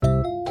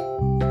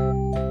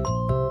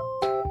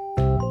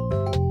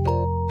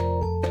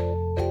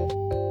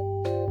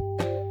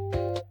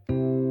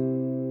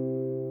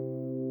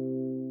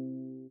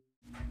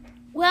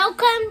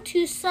Welcome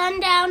to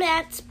Sundown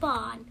at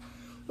Spawn,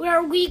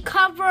 where we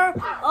cover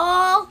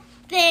all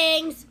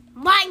things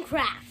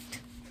Minecraft.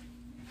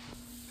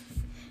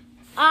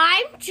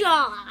 I'm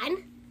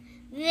John.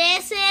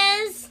 This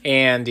is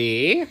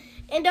Andy.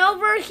 And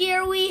over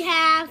here we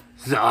have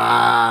Zoms.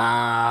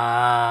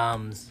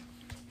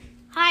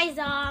 Hi,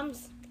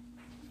 Zoms.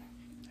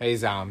 Hey,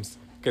 Zoms.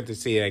 Good to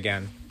see you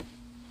again.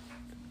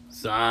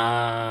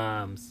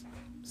 Zoms.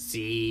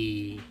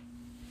 See.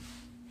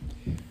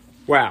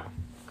 Well,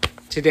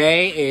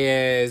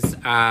 today is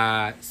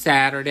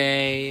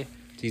Saturday,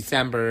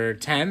 December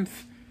 10th,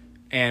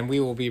 and we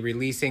will be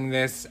releasing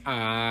this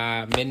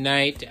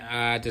midnight,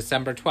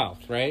 December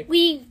 12th, right?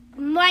 We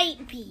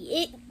might be.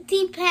 It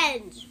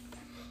depends.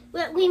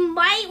 We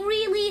might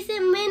release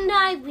it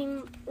midnight.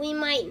 We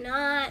might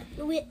not.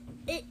 We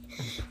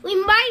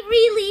might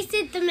release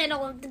it the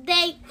middle of the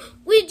day.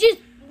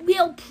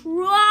 We'll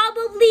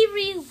probably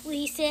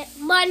release it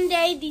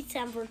Monday,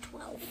 December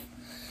 12th.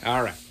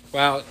 All right.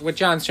 Well, what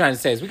John's trying to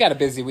say is we got a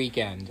busy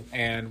weekend,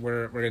 and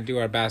we're going to do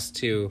our best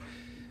to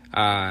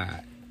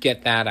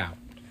get that out.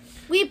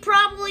 We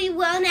probably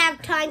won't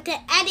have time to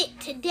edit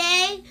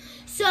today,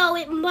 so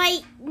it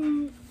might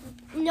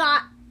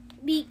not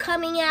be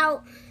coming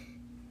out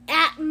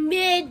at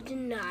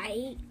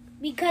midnight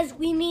because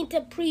we need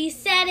to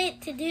preset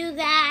it to do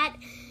that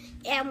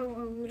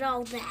and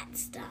all that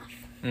stuff.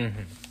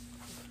 Mm-hmm.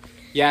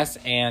 Yes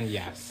and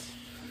yes.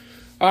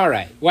 All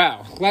right.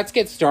 Well, let's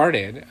get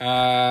started.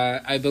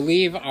 I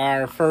believe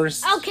our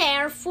first... Okay,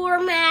 our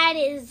format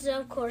is,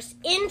 of course,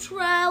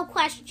 intro,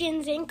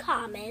 questions, and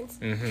comments.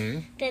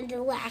 Mm-hmm. Then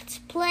the Let's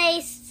Play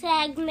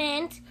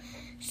segment,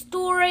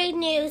 story,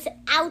 news,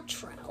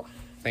 outro.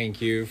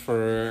 Thank you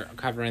for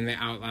covering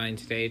the outline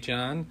today,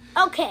 John.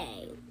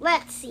 Okay,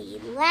 let's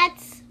see.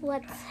 Let's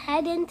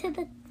head into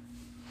the...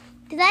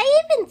 Did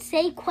I even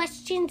say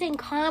questions and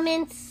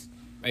comments?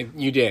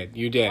 You did.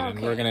 Okay. And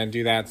we're going to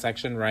do that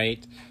section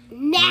right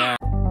now.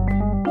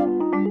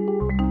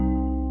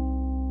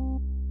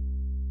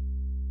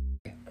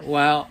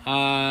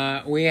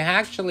 Well, we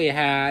actually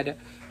had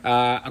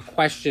a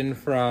question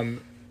from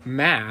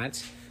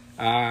Matt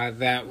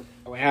that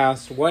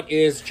asked, what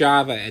is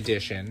Java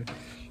Edition?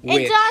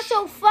 It's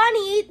also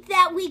funny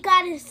that we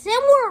got a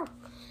similar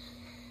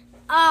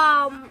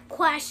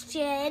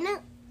question.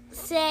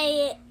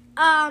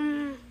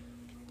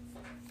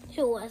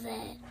 Who was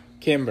it?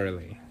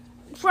 Kimberly.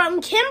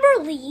 From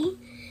Kimberly,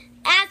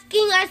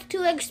 asking us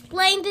to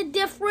explain the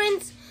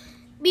difference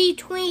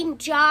between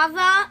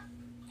Java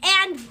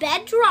and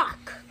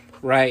Bedrock.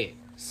 Right.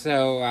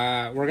 So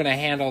we're going to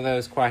handle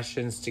those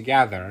questions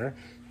together.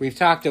 We've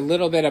talked a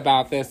little bit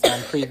about this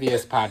on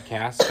previous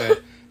podcasts,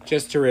 but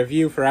just to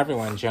review for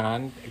everyone,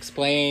 John,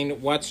 explain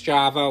what's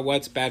Java,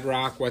 what's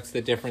Bedrock, what's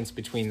the difference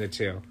between the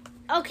two.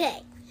 Okay.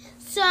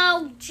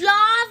 So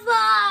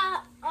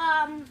Java,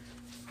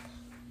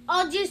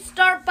 I'll just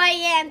start by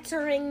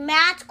answering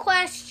Matt's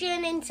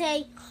question and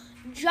say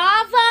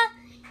Java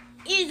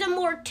is a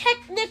more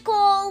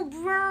technical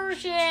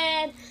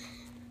version.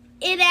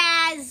 It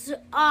has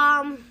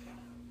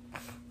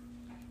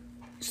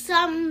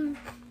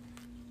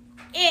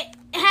it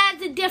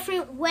has a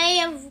different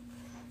way of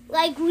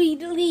like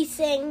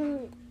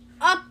releasing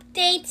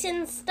updates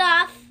and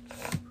stuff.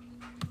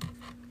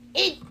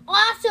 It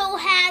also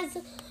has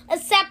a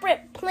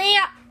separate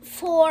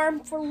platform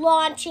for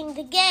launching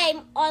the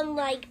game,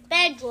 unlike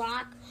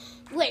Bedrock,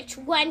 which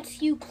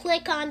once you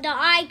click on the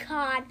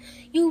icon,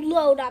 you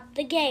load up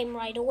the game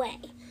right away.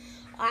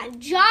 On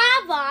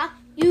Java,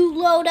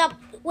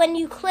 when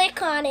you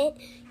click on it,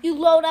 you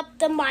load up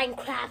the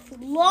Minecraft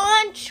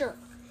launcher,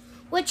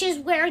 which is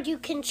where you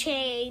can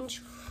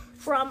change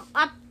from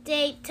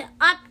update to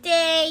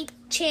update,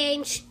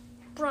 change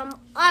from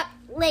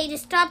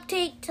latest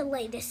update to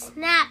latest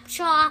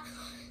snapshot,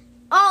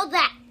 all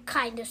that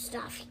kind of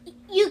stuff.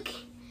 You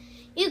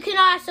can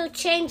also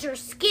change your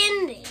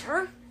skin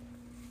there.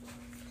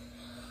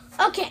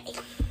 Okay,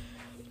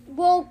 we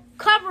will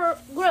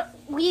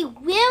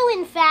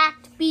in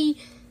fact be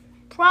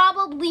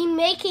probably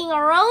making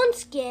our own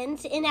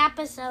skins in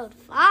episode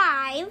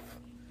 5.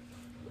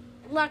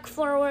 Look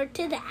forward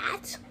to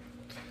that.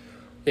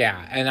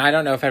 Yeah, and I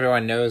don't know if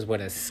everyone knows what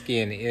a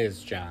skin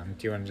is, John.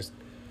 Do you want to just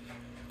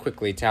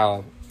quickly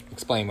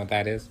explain what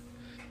that is?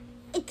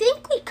 I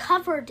think we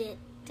covered it,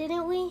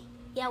 didn't we?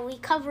 Yeah, we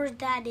covered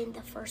that in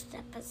the first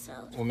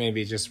episode. Well,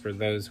 maybe just for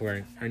those who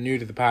are new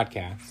to the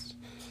podcast.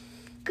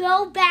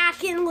 Go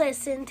back and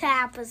listen to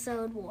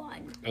episode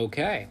 1.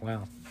 Okay,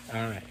 well,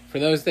 all right. For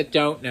those that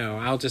don't know,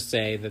 I'll just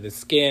say that the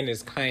skin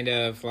is kind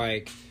of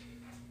like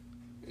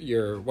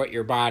what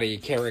your body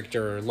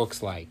character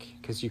looks like,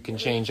 because you can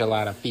change a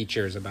lot of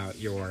features about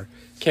your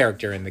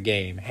character in the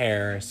game.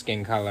 Hair,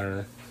 skin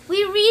color,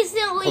 we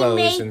recently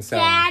made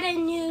Dad a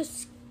new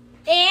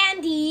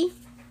Andy.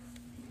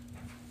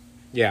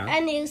 Yeah.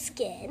 A new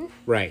skin.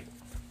 Right.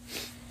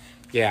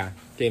 Yeah.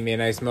 Gave me a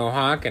nice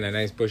mohawk and a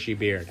nice bushy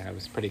beard. I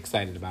was pretty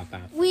excited about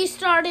that. We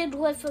started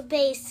with a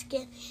base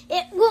skin.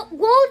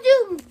 We'll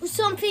do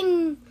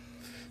something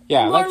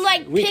Yeah, Or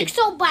like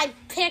pixel by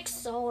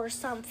pixel or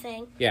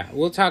something. Yeah,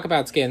 we'll talk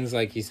about skins,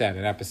 like you said,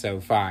 in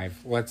episode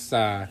 5. Let's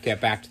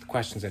get back to the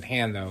questions at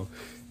hand, though,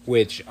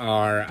 which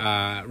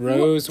are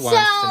Rose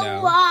wants to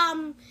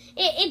know.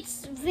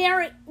 It's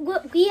very...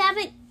 We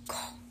haven't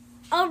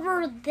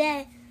covered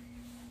the...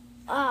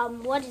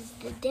 what is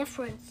the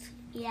difference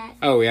yet?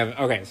 Oh, we haven't.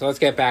 Okay, so let's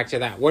get back to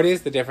that. What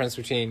is the difference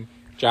between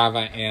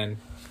Java and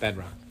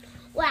Bedrock?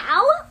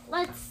 Well,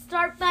 let's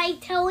start by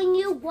telling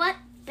you what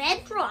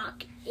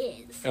Bedrock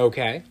is.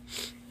 Okay.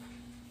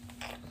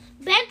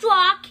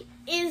 Bedrock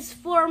is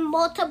for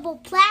multiple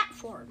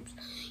platforms.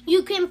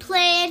 You can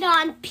play it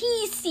on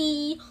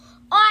PC,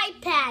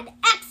 iPad,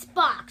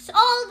 Xbox,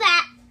 all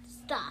that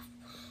stuff.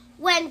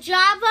 When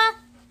Java,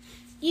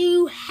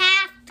 you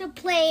have to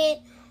play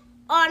it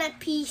on a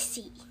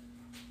PC.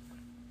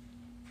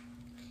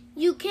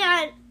 You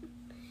can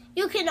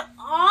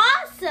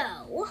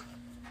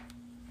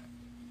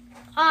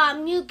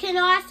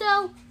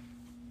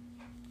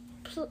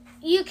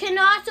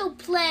also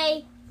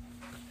play.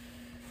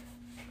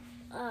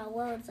 What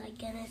was I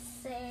gonna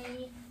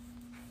say?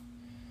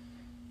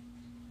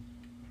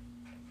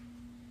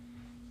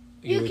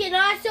 You can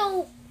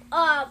also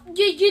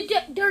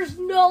there's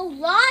no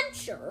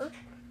launcher.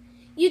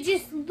 You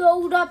just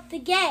load up the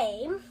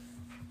game.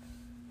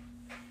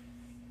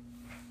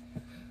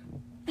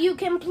 You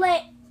can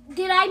play.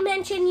 Did I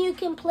mention you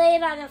can play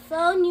it on a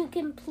phone? You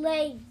can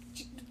play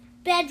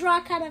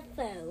Bedrock on a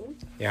phone.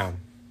 Yeah.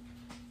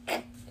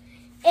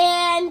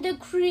 And to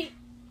create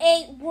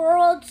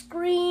world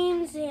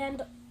screens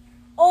and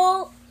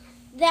all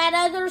that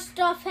other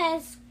stuff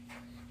has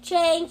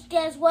changed,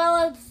 as well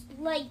as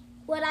like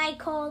what I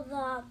call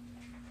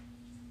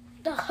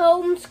the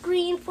home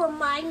screen for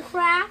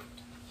Minecraft.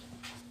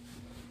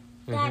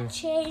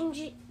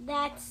 Mm-hmm.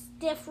 That's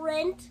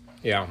different.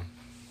 Yeah.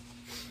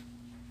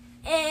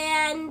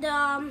 And they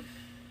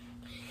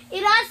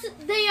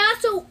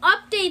also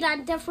update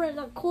on different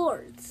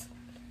accords.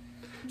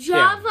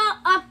 Java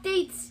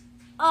updates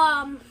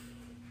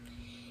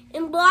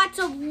in lots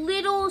of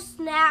little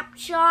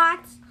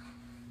snapshots,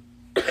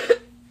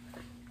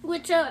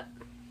 which that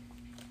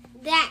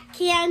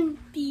can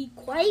be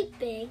quite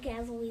big,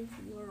 as we've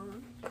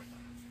learned,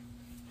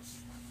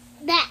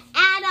 that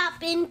add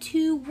up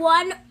into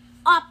one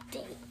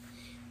update.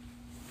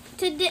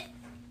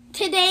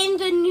 Today in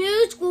the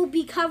news, we'll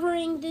be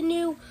covering the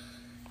new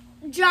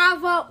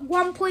Java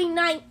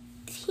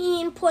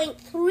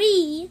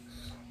 1.19.3,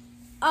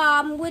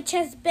 which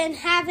has been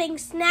having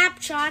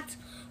snapshots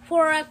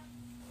for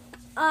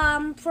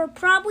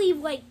probably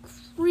like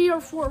 3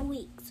 or 4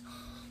 weeks.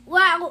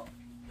 Well,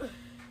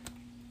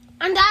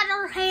 on the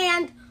other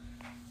hand,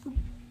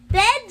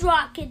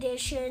 Bedrock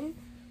Edition,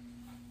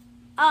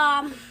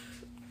 and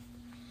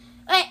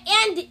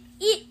it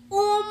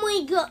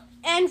only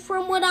and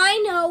from what I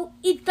know,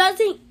 it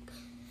doesn't,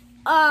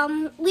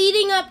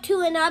 leading up to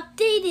an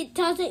update, it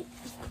doesn't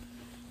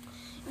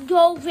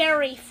go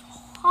very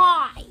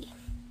high.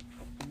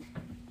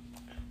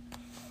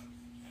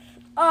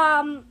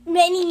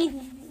 Many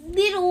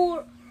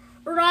little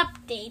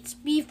updates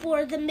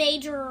before the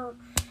major,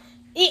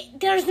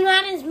 there's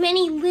not as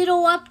many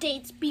little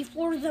updates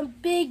before the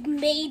big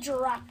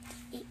major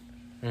update.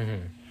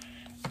 Mm-hmm.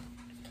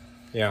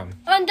 Yeah.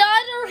 On the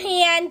other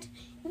hand,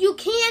 you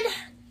can,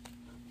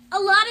 a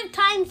lot of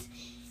times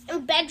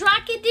in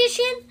Bedrock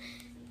Edition,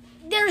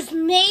 there's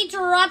major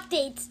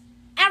updates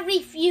every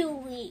few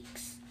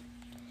weeks.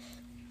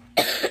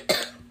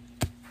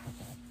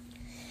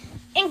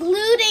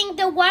 Including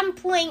the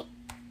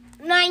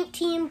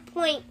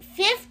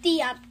 1.19.50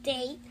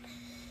 update,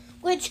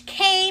 which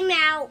came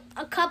out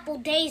a couple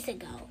days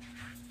ago.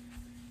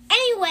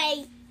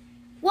 Anyway,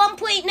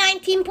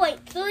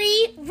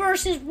 1.19.3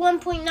 versus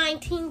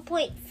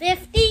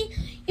 1.19.50,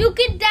 you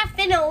can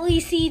definitely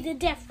see the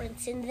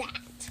difference in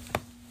that.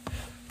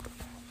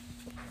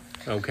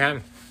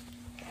 Okay.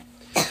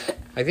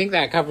 I think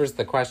that covers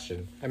the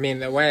question. I mean,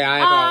 the way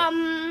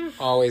I've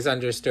always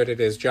understood it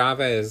is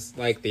Java is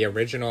like the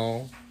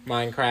original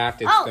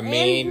Minecraft. It's the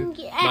main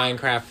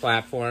Minecraft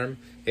platform.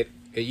 It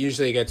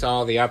usually gets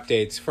all the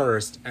updates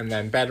first, and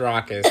then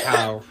Bedrock is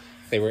how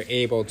they were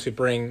able to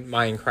bring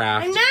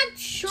Minecraft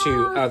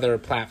to other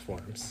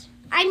platforms.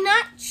 I'm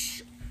not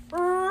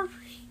sure.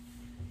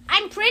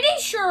 I'm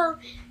pretty sure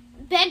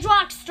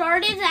Bedrock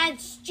started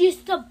as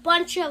just a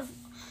bunch of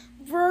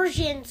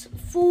versions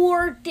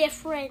for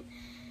different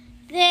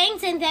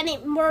things, and then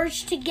it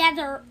merged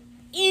together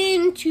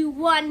into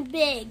one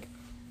big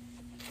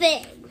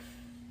thing.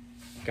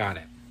 Got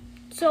it.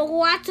 So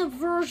lots of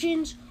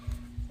versions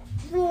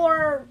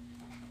for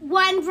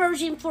one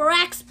version for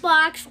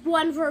Xbox,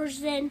 one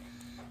version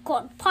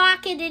called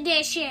Pocket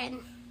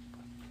Edition,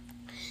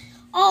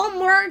 all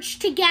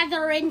merged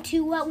together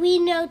into what we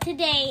know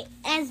today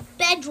as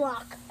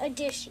Bedrock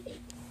Edition.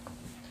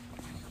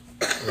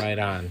 Right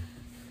on.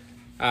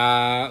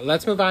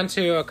 Let's move on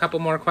to a couple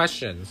more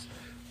questions.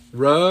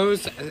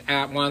 Rose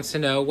wants to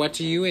know, what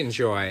do you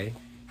enjoy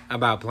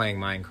about playing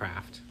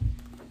Minecraft?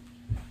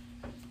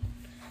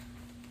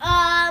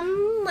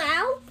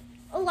 Well,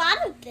 lot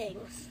of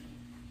things.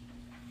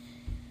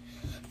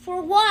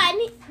 For one,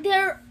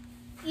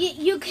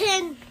 you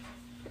can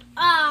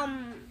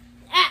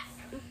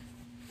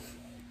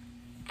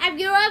have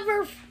you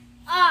ever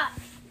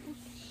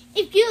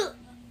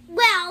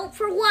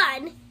for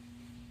one,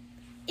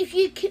 if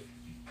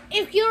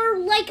you're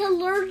like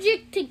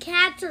allergic to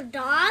cats or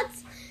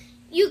dogs,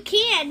 you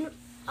can't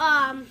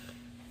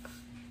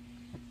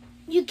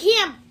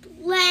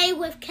play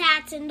with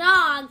cats and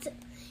dogs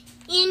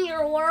in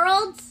your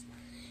worlds,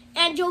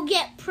 and you'll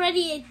get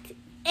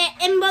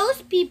and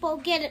most people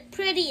get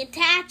pretty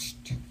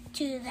attached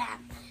to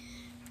them,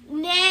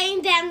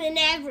 name them and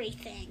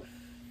everything.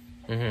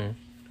 Mm-hmm.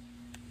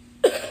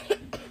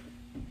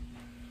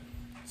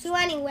 So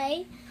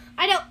anyway,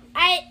 I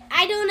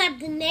don't have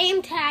the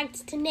name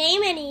tags to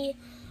name any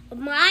of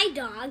my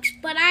dogs,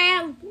 but I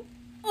have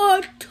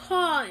a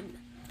ton.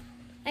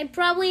 I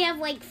probably have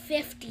like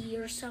 50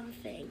 or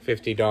something.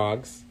 50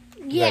 dogs?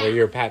 Yeah. That are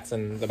your pets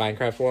in the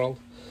Minecraft world?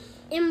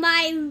 In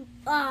my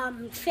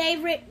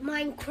favorite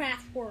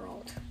Minecraft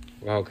world.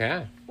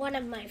 Okay. One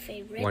of my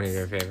favorites. One of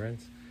your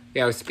favorites.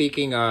 Yeah,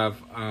 speaking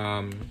of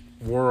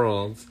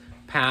worlds,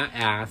 Pat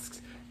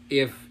asks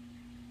if,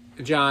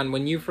 John,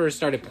 when you first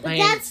started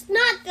playing... But that's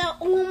not the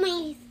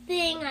only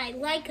thing I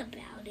like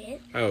about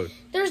it. Oh.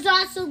 There's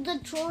also the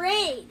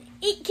terrain.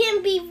 It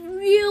can be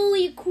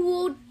really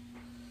cool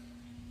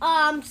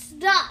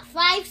stuff.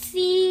 I've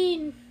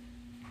seen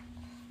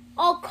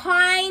all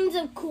kinds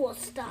of cool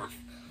stuff.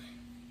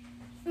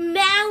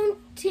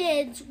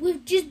 Mountains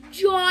with just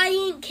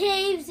giant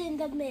caves in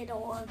the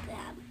middle of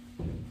them.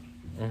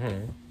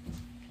 Mm-hmm.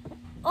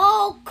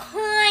 All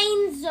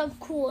kinds of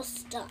cool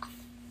stuff.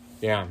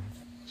 Yeah.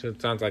 So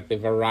it sounds like the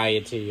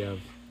variety of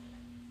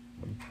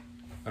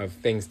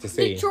things to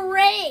see. The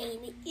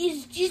terrain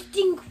is just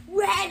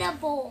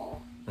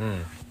incredible.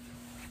 Mm.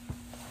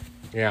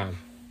 Yeah.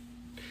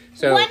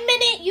 So 1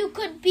 minute you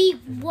could be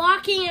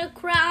walking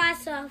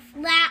across a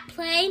flat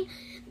plain.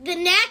 The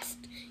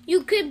next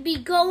you could be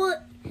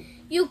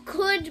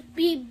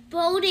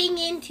boating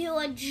into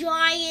a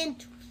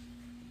giant,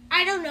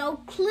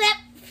 cliff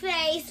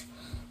face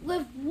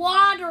with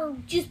water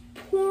just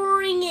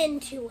pouring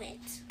into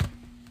it.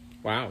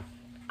 wow.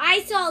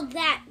 I saw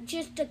that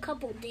just a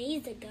couple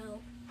days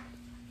ago.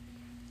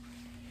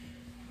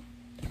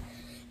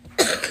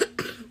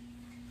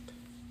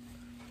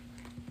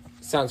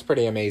 Sounds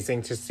pretty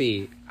amazing to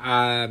see.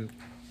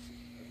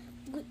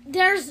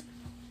 There's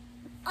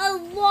a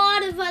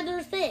lot of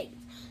other things.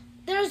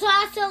 There's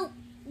also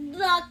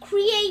the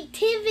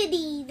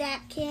creativity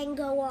that can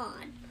go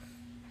on.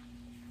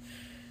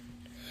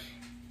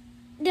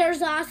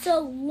 There's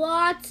also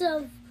lots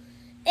of...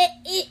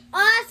 It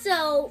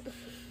also...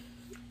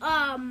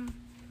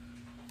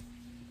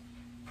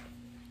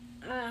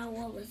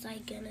 what was I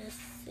gonna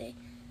say?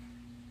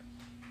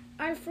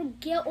 I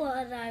forget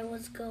what I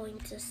was going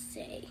to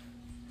say.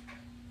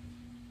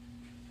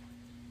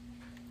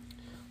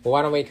 Well,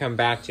 why don't we come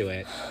back to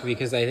it?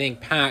 Because I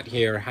think Pat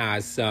here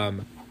has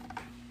some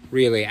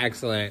really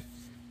excellent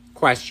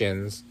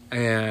questions,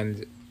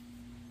 and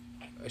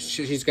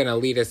she's going to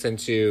lead us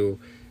into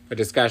a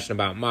discussion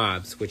about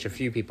mobs, which a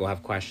few people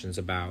have questions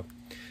about.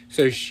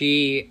 So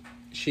she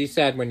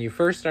said when you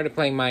first started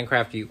playing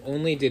Minecraft, you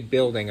only did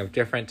building of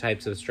different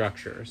types of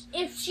structures.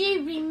 If she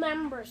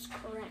remembers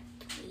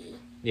correctly.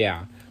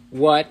 Yeah.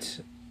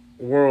 What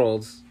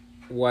worlds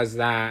was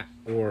that,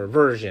 or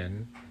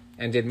version?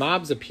 And did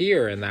mobs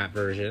appear in that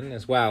version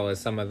as well as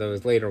some of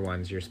those later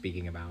ones you're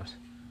speaking about?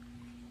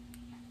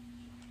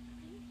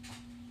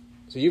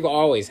 So you've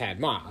always had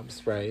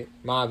mobs, right?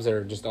 Mobs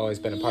are just always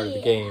been a part of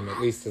the game,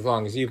 at least as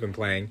long as you've been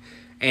playing.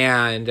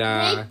 And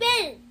they've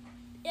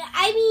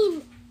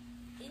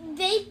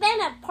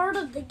been a part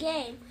of the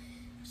game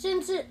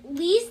since at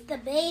least the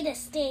beta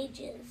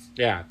stages.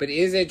 Yeah, but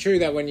is it true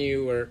that when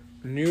you were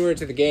newer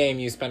to the game,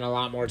 you spent a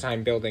lot more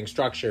time building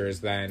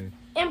structures than...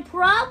 And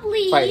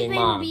probably fighting even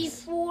mobs?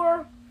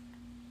 before...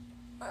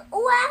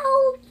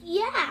 Well,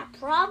 yeah,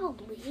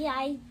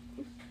 probably.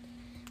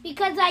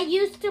 Because I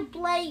used to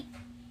play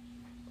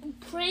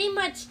pretty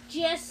much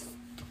just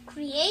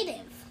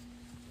creative.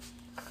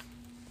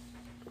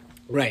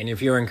 Right, and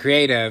if you were in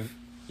creative,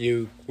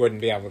 you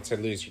wouldn't be able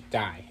to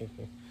die.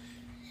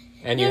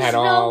 And you had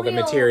all the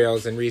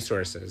materials and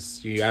resources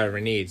you ever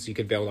need, so you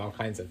could build all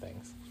kinds of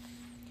things.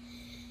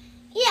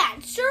 Yeah,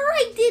 sure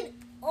I did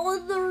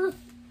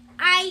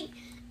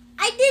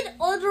I did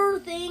other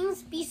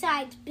things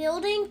besides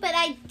building, but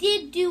I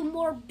did do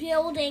more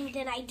building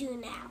than I do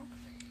now.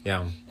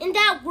 Yeah. In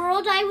that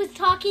world I was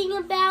talking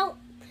about,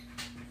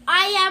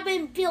 I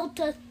haven't built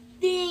a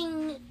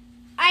thing.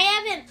 I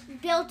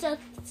haven't built a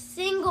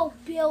single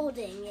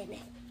building in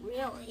it,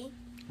 really.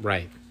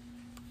 Right.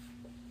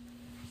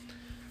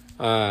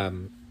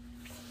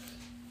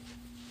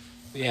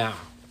 Yeah.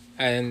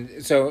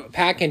 And so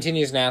Pat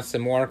continues to ask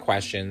some more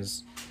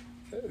questions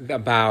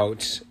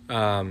about,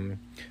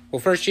 well,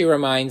 first she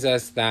reminds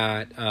us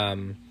that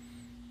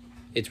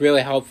it's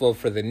really helpful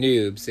for the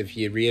noobs if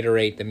you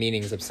reiterate the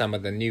meanings of some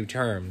of the new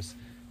terms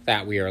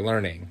that we are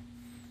learning.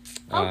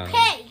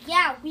 Okay,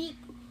 yeah.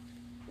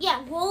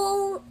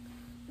 we'll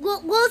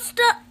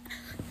start.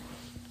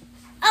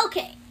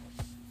 Okay,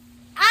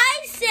 I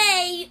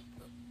say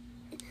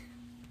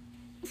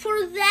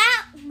for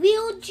that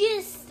we'll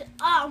just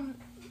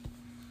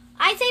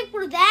I say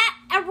for that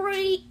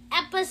every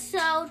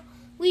episode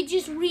we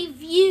just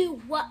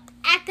review what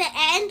at the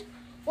end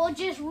we'll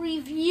just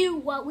review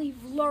what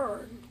we've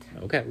learned.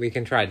 Okay, we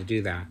can try to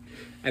do that.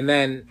 And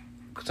then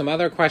some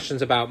other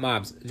questions about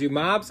mobs. Do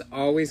mobs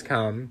always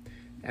come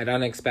at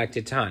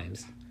unexpected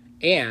times?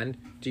 And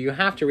do you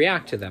have to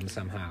react to them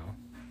somehow?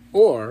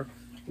 Or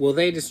will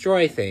they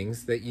destroy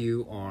things that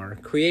you are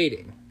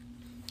creating?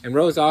 And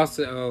Rose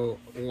also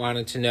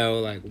wanted to know,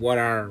 like, what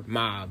are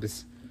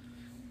mobs?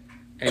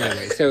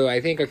 Anyway, so I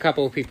think a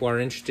couple of people are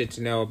interested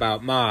to know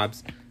about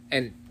mobs.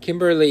 And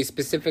Kimberly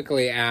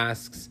specifically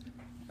asks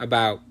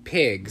about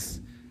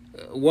pigs.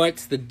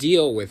 What's the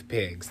deal with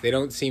pigs? They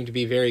don't seem to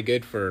be very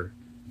good for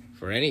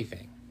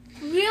anything.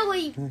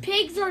 Really,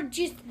 pigs are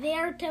just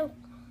there to...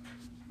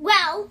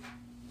 Well,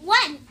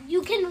 one,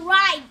 you can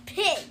ride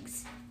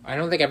pigs. I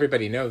don't think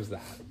everybody knows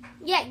that.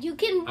 Yeah, you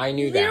can I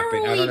knew that,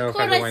 but I don't know if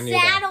everyone knew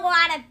that. Put a saddle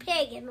on a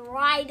pig and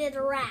ride it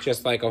around.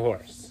 Just like a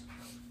horse.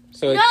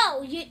 So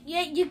no,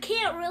 you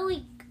can't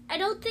really... I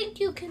don't think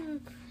you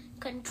can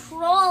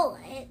control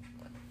it.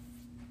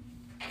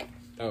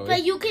 Oh,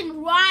 but you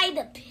can ride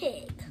a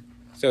pig.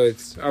 So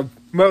it's a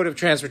mode of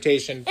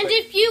transportation. And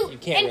if you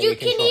can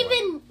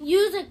even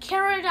use a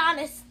carrot on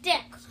a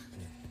stick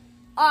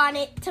on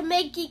it to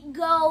make it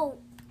go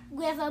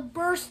with a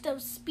burst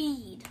of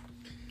speed.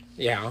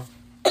 Yeah.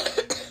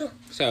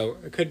 So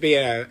it could be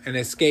an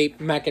escape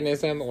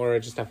mechanism or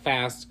just a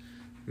fast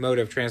mode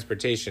of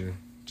transportation.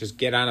 Just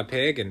get on a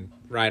pig and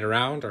ride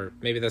around, or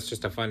maybe that's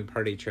just a fun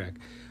party trick.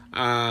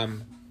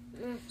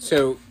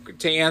 So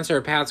to answer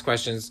Pat's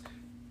questions,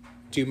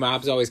 do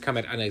mobs always come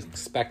at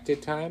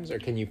unexpected times, or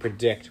can you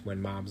predict when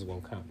mobs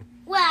will come?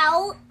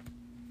 Well,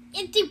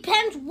 it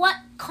depends what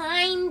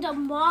kind of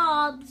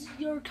mobs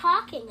you're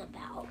talking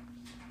about.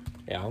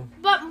 Yeah.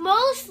 But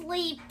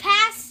mostly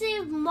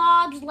passive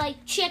mobs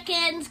like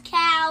chickens,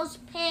 cows,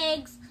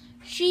 pigs,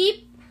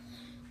 sheep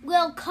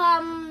will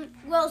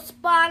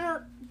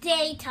spawn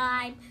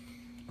daytime.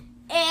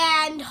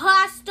 And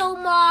hostile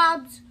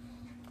mobs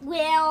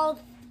will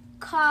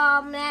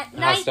come at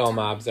night. Hostile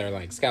mobs are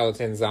like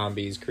skeletons,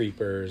 zombies,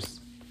 creepers,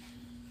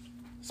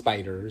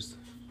 spiders,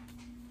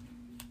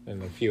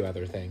 and a few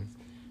other things.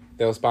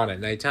 They'll spawn at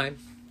nighttime?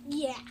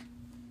 Yeah.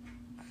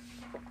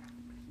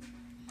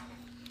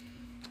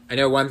 I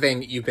know one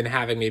thing you've been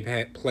having me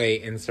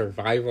play in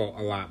survival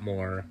a lot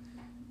more,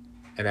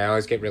 and I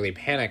always get really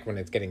panicked when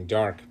it's getting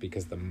dark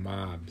because the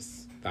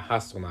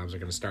hostile mobs are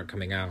going to start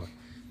coming out.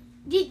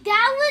 That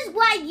was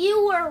why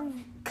you were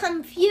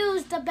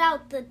confused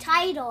about the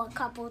title a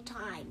couple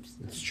times.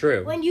 It's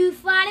true. When you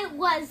thought it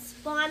was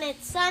spawn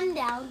at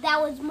sundown,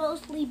 that was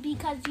mostly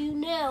because you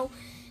knew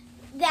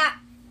that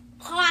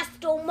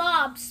hostile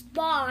mobs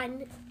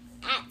spawn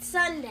at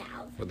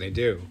sundown. Well, they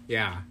do,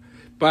 yeah.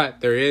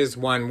 But there is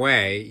one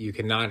way you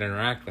cannot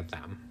interact with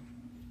them.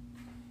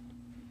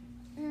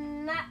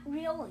 Not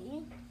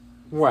really.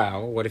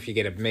 Well, what if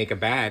you make a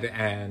bed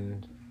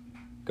and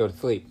go to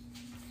sleep?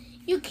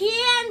 You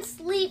can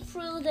sleep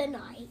through the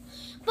night.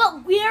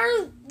 But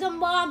where the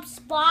mobs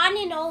spawn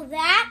and all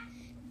that,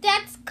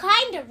 that's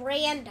kind of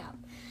random.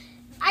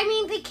 I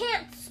mean, they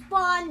can't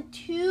spawn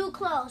too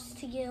close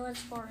to you as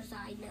far as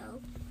I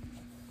know.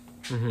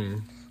 Mm-hmm.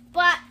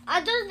 But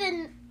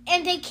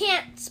and they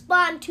can't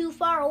spawn too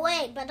far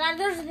away. But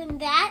other than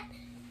that,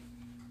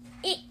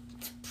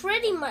 it's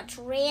pretty much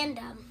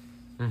random.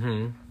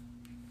 Mm-hmm.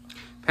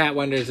 Pat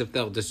wonders if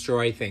they'll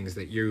destroy things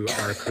that you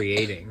are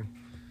creating.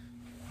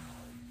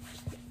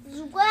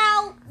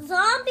 Well,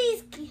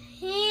 zombies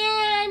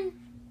can.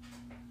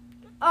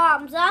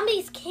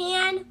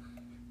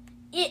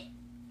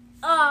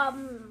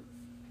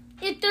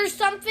 If there's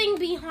something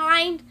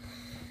behind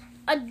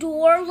a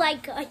door,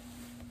 like a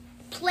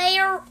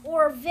player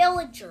or a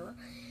villager,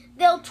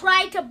 they'll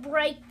try to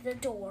break the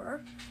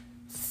door.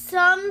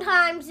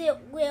 Sometimes it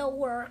will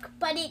work,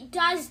 but it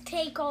does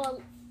take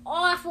an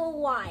awful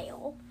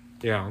while.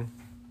 Yeah.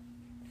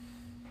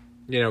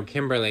 You know,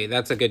 Kimberly,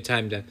 that's a good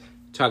time to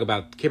talk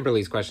about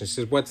Kimberly's question. She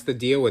says, what's the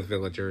deal with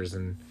villagers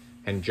and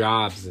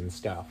jobs and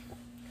stuff?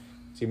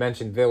 So you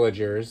mentioned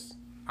villagers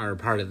are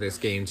part of this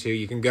game too.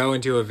 You can go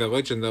into a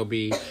village and there'll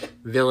be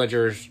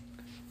villagers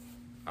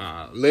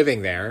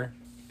living there,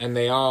 and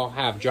they all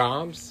have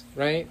jobs,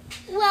 right?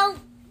 Well,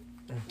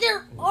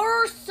 there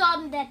are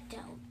some that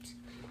don't.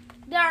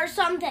 There are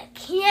some that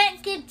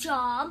can't get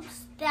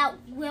jobs that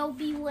will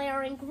be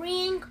wearing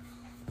green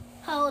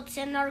coats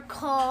and are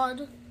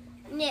called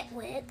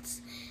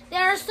nitwits.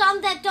 There are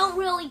some that don't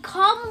really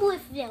come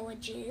with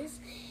villages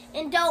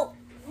and don't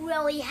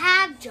really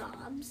have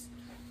jobs,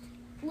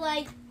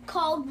 like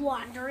called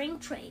wandering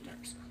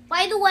traders.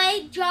 By the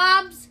way,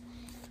 jobs,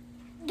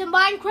 the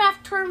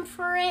Minecraft term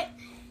for it,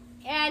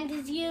 and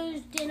is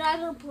used in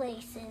other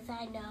places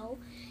I know,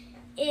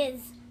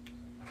 is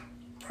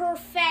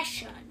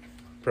profession.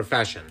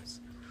 Professions.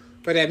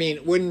 But, I mean,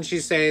 wouldn't you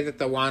say that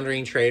the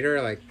wandering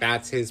trader, like,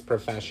 that's his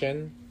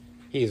profession?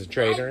 He's a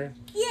trader?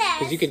 Yes.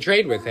 Because you can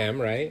trade with him,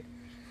 right?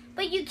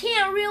 But you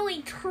can't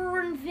really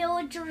turn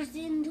villagers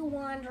into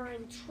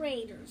wandering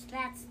traders.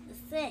 That's the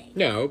thing.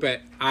 No,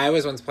 but I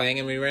was once playing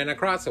and we ran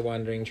across a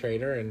wandering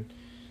trader and...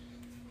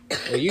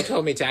 Well, you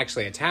told me to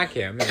actually attack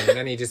him and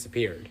then he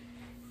disappeared.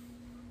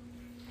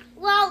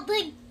 Well,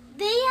 they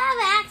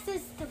have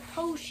access to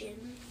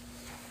potions.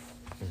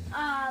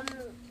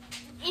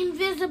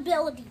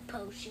 Invisibility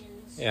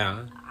potions.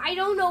 Yeah. I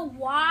don't know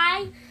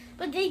why,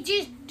 but they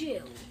just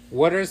do.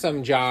 What are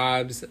some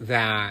jobs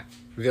that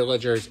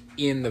villagers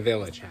in the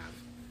village have?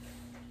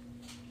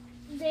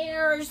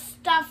 There's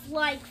stuff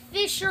like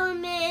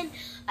fishermen,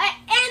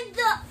 and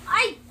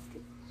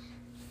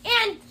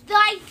the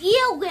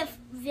idea with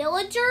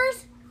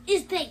villagers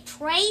is they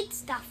trade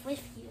stuff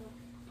with you.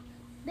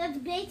 That's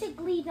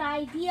basically the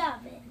idea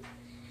of it.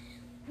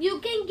 You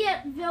can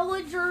get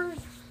villagers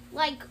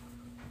like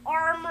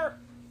armors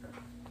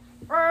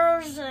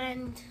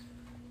and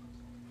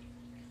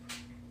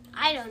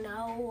I don't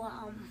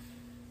know.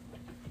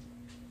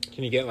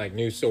 Can you get like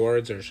new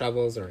swords or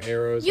shovels or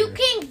arrows? You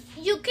can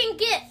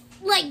get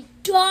like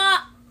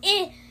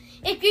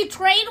if you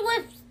trade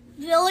with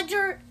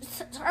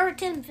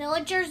certain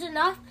villagers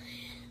enough,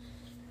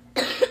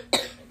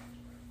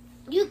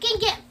 you can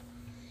get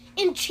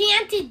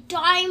enchanted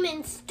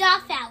diamond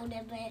stuff out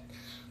of it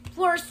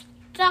for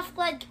stuff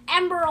like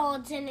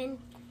emeralds and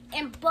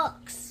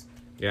books.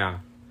 Yeah.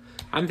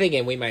 I'm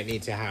thinking we might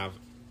need to have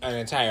an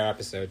entire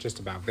episode just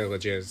about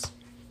villages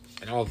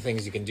and all the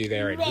things you can do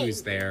there and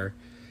who's there.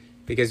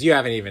 Because you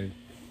haven't even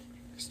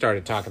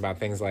started talking about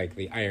things like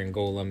the iron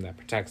golem that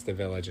protects the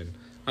village and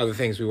other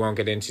things we won't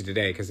get into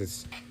today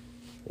because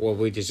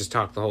we just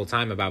talked the whole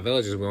time about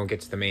villages. We won't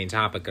get to the main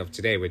topic of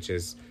today, which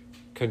is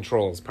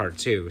controls part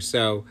 2.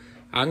 So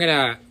I'm going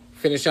to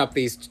finish up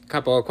these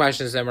couple of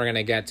questions, then we're going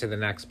to get to the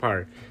next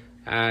part.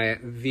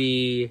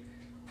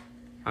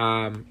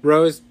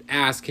 Rose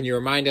asked, can you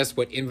remind us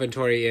what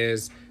inventory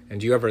is? And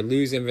do you ever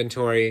lose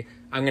inventory?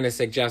 I'm going to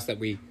suggest that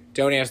we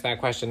don't answer that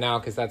question now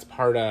because that's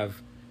part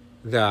of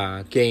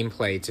the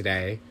gameplay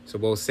today. So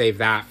we'll save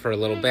that for a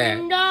little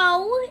bit.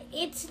 No,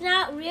 it's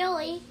not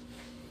really.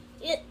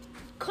 It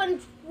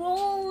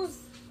controls...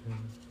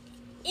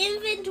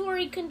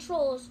 Inventory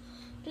controls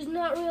does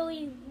not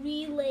really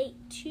relate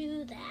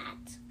to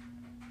that.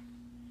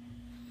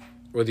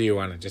 Well, do you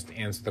want to just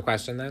answer the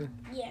question then?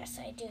 Yes,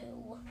 I do.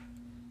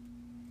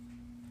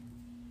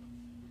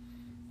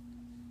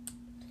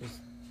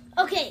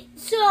 Okay,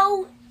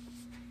 so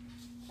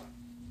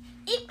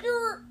if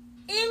you're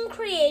in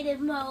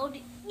creative mode,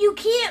 you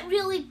can't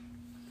really,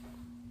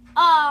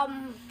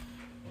 I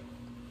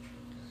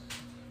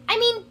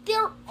mean,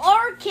 there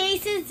are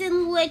cases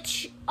in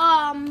which,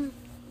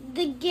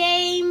 the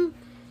game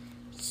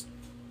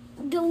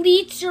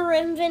deletes your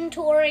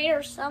inventory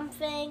or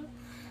something,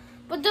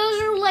 but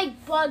those are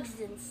like bugs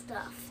and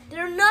stuff.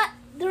 They're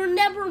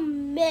never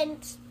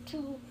meant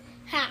to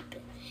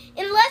happen.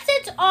 Unless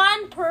it's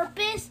on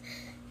purpose.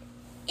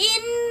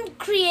 In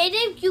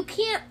creative, you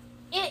can't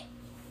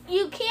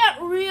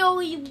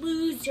really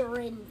lose your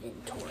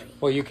inventory.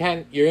 Well, your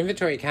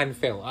inventory can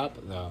fill up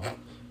though,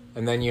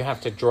 and then you have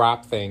to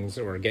drop things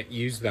or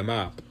use them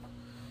up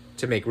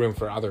to make room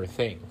for other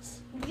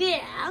things.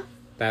 Yeah.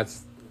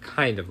 That's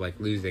kind of like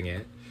losing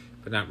it,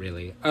 but not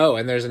really. Oh,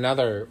 and there's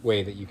another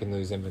way that you can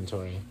lose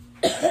inventory.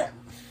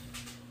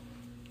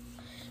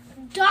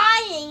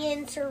 Dying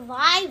in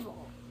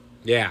survival.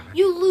 Yeah.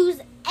 You lose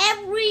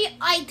every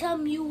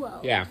item you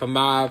own. Yeah, if a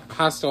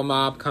hostile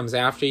mob comes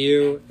after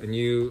you and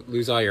you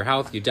lose all your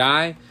health, you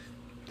die,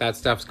 that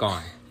stuff's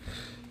gone.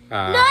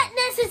 Not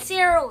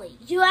necessarily.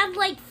 You have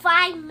like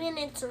 5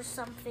 minutes or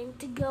something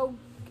to go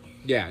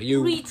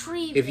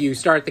retrieve If you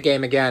start the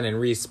game again and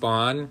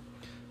respawn,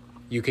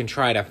 you can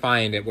try to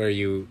find it where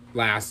you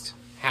last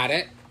had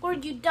it. Or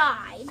you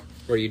died.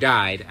 Where you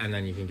died, and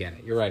then you can get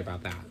it. You're right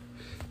about that.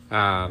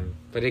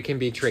 But it can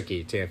be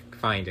tricky to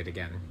find it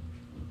again.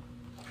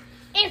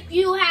 If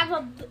you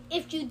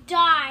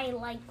die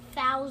like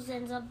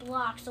thousands of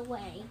blocks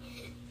away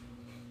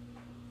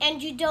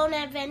and you don't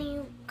have any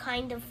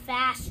kind of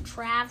fast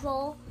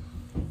travel,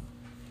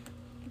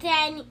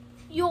 then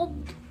it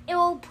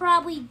will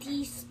probably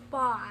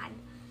despawn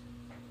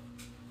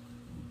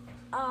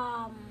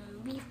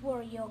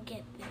before you'll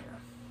get there.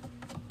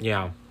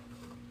 Yeah.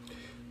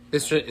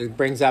 This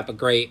brings up a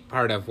great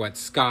part of what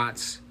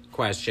Scott's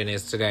question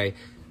is today,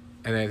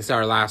 and it's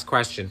our last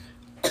question.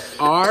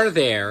 Are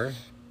there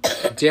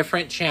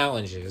different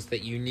challenges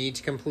that you need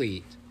to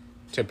complete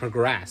to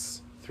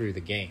progress through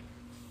the game?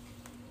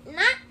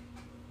 Not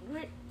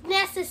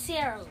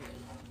necessarily.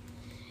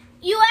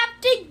 You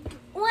have to,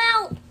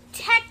 well,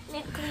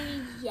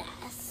 technically,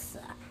 yes.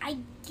 I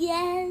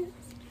guess.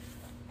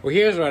 Well,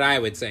 here's what I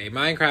would say.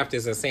 Minecraft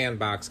is a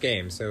sandbox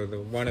game, so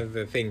one of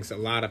the things a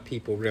lot of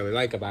people really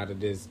like about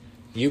it is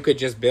you could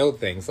just build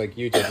things like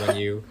you did when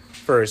you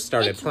first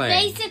started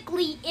playing. It's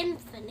basically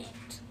infinite.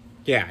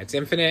 Yeah, it's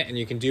infinite, and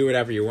you can do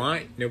whatever you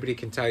want. Nobody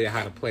can tell you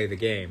how to play the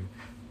game.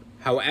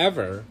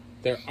 However,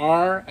 There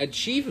are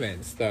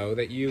achievements, though,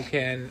 that you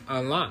can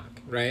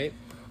unlock, right?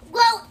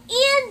 Well,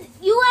 and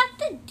you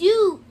have to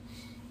do,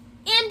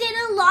 and in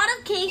a lot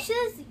of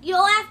cases,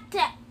 you'll have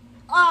to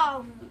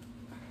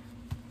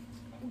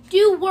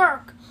do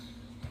work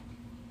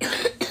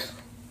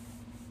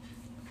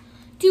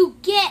to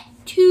get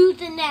to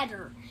the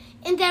nether,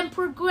 and then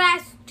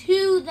progress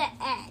to the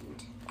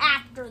end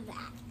after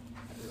that.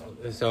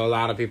 So a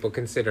lot of people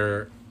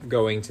consider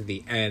going to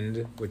the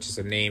end, which is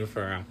a name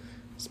for a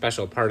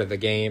special part of the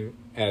game,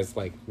 as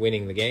like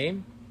winning the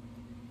game.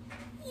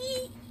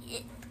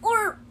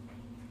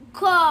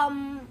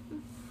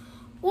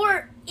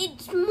 Or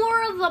it's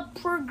more of a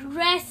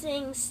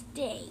progressing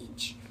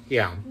stage.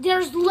 Yeah.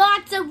 There's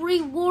lots of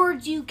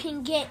rewards you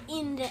can get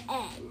in the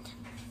end.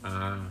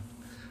 I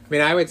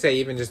mean, I would say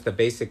even just the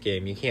basic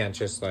game, you can't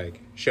just like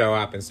show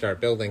up and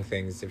start building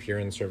things if you're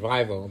in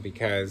survival,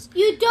 because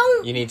you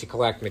need to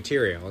collect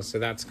materials. So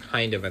that's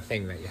kind of a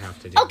thing that you have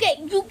to do. Okay,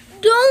 you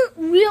don't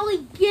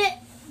really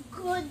get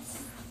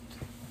goods.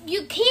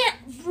 You can't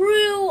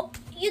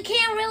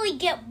really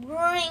get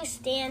brewing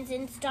stands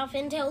and stuff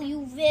until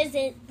you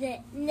visit the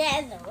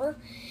nether.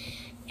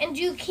 And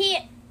you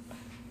can't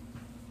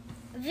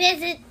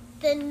visit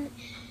and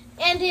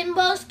in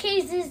most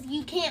cases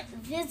you can't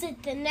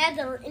visit the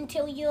nether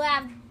until you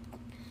have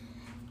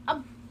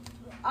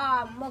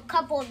a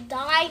couple of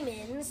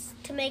diamonds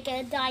to make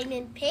a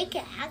diamond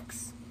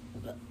pickaxe.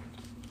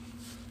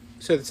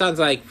 So it sounds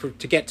like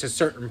to get to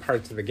certain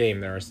parts of the game,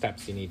 there are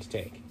steps you need to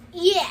take.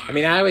 Yeah. I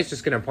mean, I was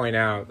just going to point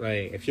out,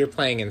 like, if you're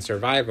playing in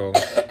survival,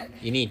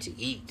 you need to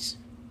eat,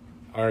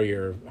 or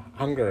your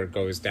hunger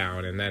goes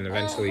down, and then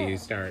eventually you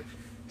start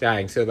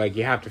dying. So, like,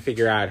 you have to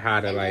figure out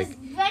how to,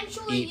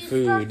 eventually eat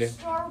food. Start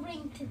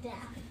starving to death.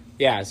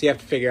 Yeah, so you have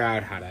to figure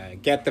out how to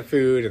get the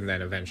food, and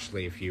then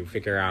eventually if you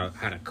figure out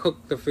how to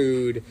cook the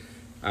food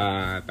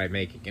by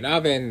making an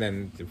oven,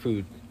 then the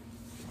food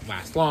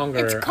lasts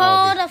longer. It's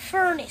called a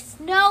furnace.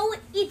 No,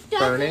 it doesn't.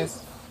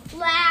 Furnace?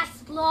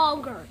 Last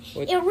longer.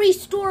 What? It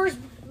restores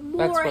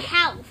more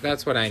health.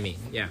 That's what I mean.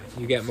 Yeah,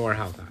 you get more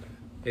health out of it.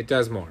 It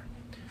does more.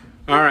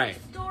 All right.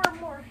 Restore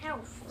more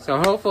health. So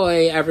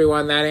hopefully,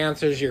 everyone, that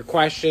answers your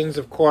questions.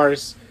 Of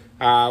course,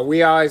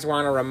 we always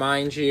want to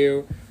remind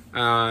you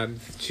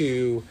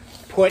to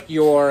put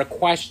your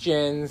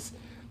questions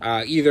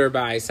either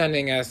by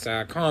sending us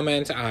a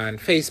comment on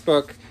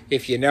Facebook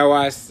if you know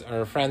us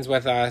or are friends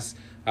with us,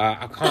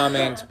 a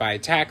comment by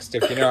text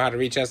if you know how to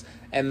reach us,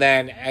 and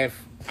then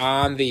if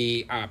on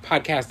the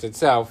podcast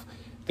itself,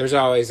 there's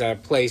always a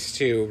place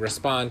to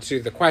respond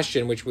to the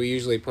question, which we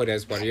usually put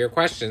as what are your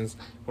questions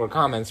or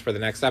comments for the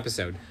next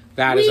episode.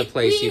 That is a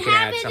place you can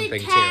add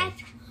something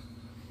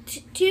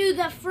to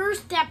the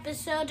first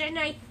episode, and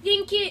I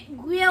think it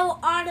will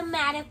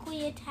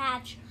automatically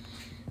attach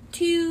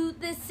to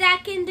the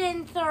second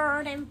and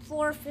third and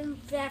fourth and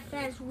fifth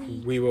as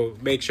we will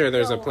make sure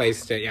there's a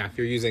place to, if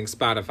you're using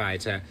Spotify,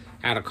 to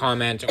add a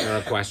comment or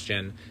a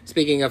question.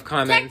 Speaking of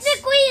comments,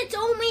 technically it's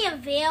only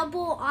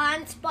available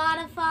on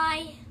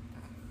Spotify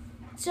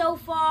so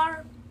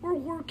far. We're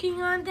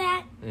working on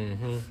that.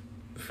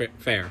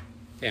 Fair.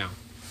 Yeah.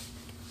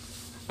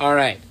 All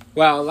right.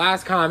 Well,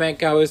 last comment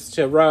goes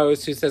to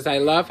Rose, who says, I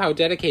love how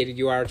dedicated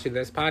you are to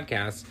this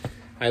podcast.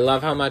 I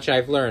love how much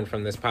I've learned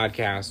from this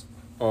podcast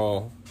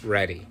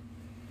already.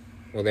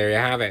 Well, there you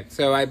have it.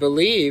 So I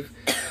believe...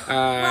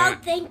 well,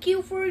 thank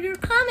you for your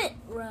comment,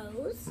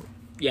 Rose.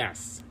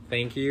 Yes.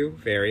 Thank you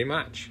very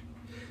much.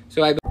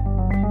 So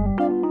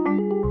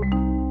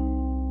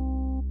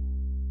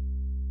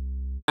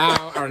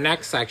now our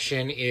next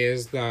section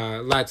is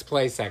the Let's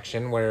Play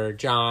section, where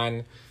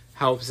John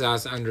helps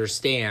us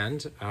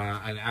understand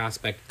an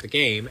aspect of the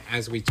game.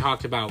 As we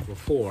talked about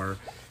before,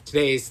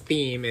 today's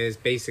theme is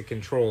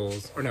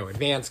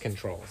advanced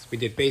controls. We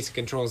did basic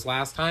controls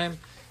last time.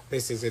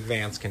 This is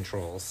advanced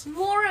controls.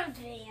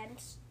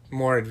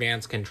 More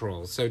advanced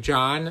controls. So,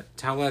 John,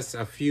 tell us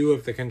a few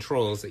of the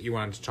controls that you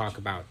wanted to talk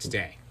about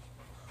today.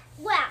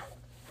 Well,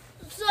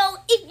 so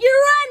if you're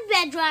on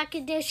Bedrock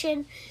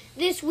Edition,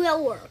 this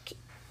will work.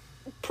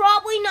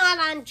 Probably not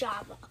on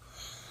Java.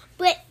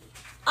 But,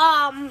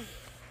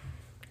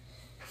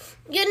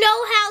 you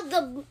know how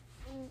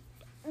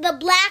the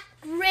black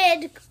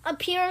grid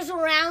appears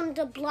around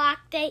the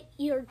block that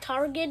you're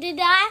targeted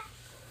at?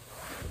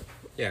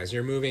 Yes,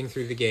 you're moving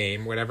through the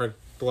game. Whatever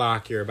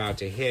block you're about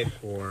to hit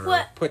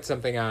or put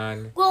something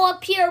on will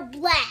appear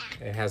black.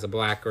 It has a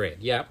black grid.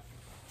 Yep.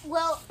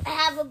 Will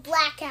have a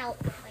black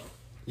outline.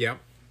 Yep.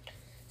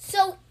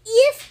 So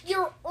if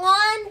you're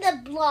on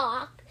the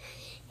block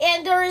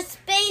and there is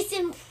space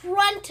in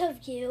front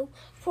of you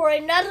for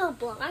another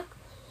block,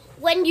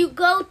 when you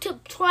go to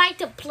try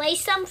to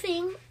place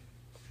something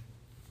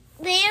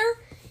there,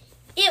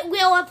 it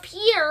will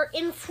appear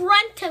in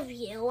front of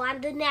you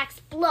on the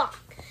next block.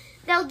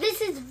 Now, this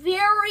is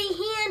very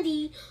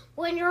handy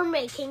when you're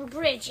making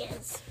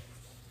bridges.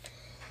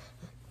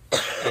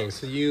 Oh,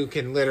 so you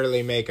can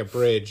literally make a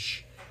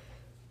bridge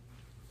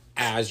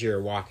as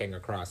you're walking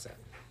across it.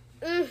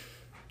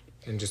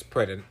 And just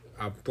put a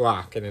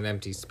block in an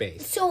empty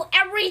space. So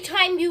every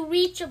time you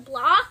reach a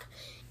block,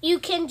 you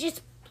can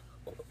just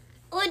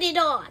put it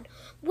on.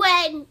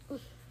 When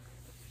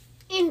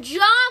in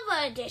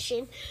Java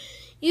Edition,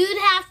 you'd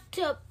have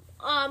to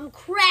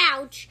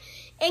crouch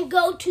and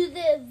go to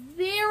the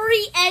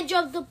very edge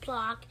of the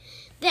block,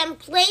 then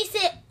place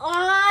it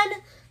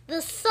on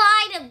the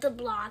side of the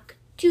block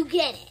to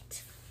get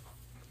it.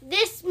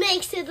 This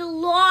makes it a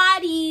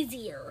lot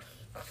easier.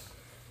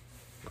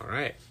 All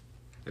right.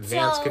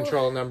 Advanced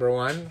control number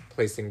 1,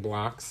 placing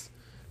blocks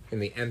in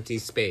the empty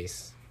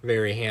space.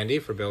 Very handy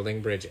for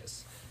building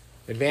bridges.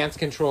 Advanced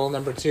control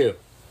number 2.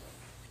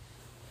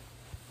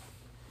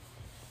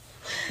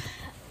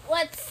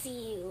 Let's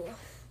see.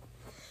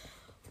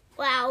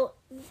 Wow.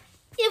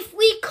 If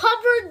we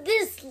covered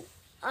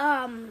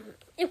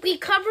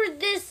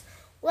this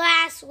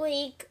last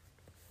week,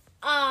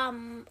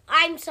 I'm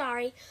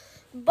sorry,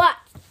 but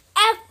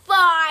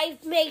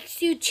F5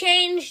 makes you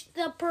change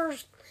the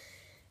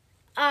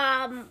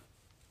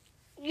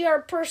your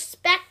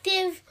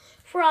perspective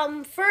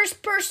from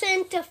first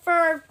person to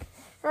third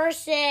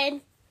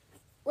person.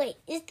 Wait,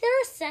 is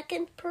there a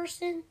second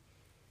person?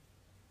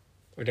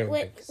 I don't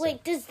think so.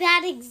 Wait, does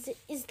that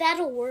is that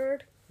a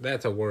word?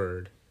 That's a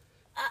word.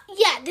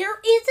 Yeah, there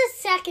is a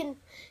second.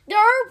 There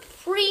are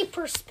 3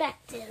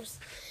 perspectives.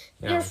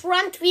 Yeah. Your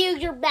front view,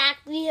 your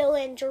back view,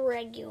 and your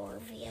regular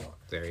view.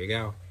 There you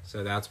go.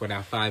 So that's what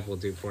F5 will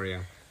do for you.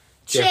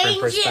 Different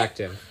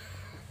perspective.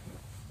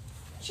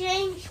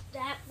 Change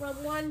that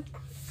from one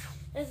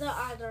to the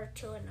other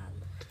to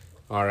another.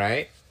 All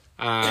right.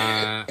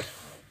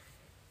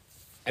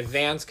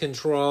 Advanced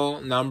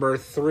control number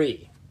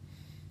 3.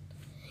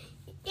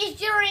 If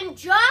you're in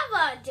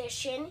Java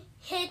Edition,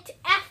 hit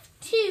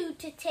F2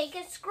 to take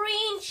a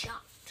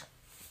screenshot.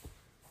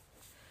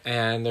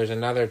 And there's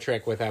another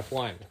trick with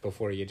F1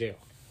 before you do.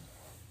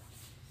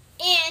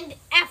 And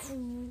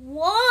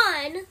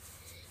F1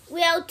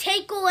 will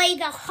take away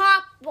the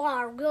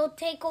hotbar. Will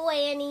take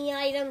away any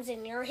items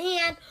in your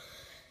hand.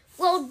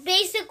 Will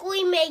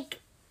basically make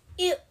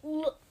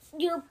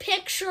your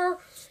picture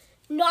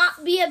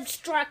not be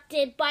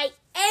obstructed by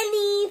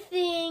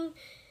anything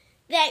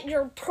that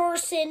your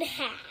person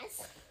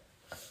has.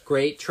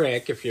 Great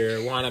trick if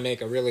you want to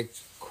make a really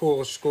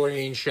cool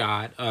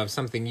screenshot of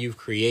something you've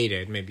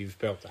created. Maybe you've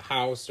built a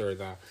house or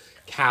the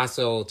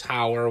castle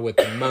tower with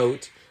the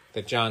moat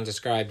that John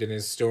described in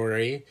his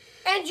story.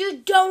 And you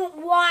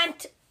don't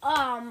want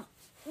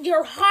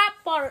your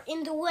hotbar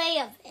in the way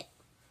of it.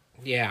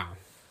 Yeah.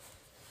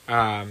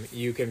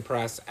 You can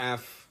press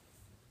F5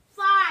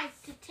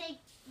 to take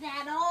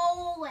that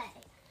all away.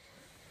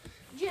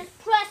 Just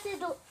press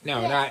it.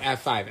 No, not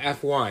F5.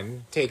 F1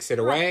 takes it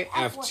away.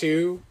 F1.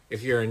 F2,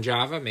 if you're in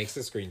Java, makes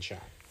a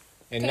screenshot.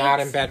 And not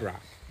in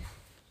Bedrock.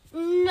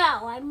 No,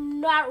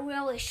 I'm not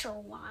really sure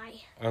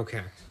why.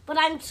 Okay. But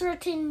I'm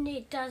certain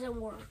it doesn't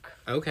work.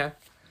 Okay.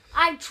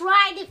 I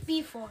tried it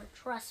before,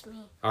 trust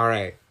me. All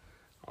right.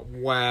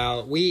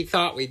 Well, we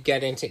thought we'd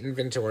get into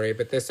inventory,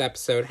 but this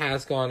episode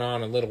has gone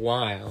on a little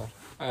while.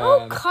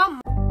 Oh,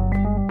 come on.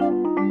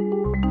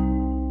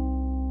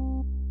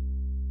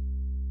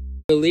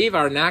 I believe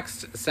our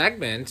next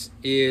segment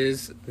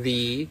is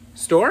the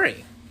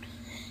story.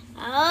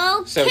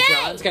 Okay. So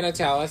John's going to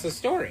tell us a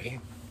story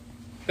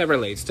that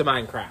relates to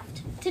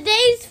Minecraft.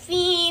 Today's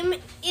theme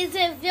is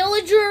a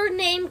villager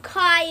named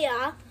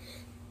Kaya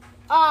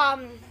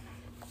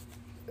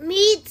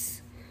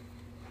meets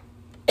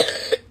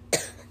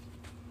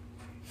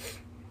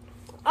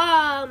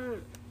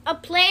a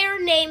player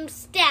named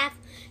Steph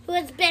who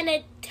has been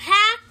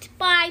attacked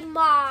by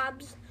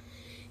mobs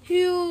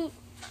who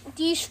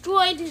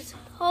destroyed his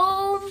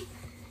home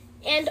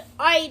and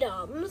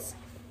items.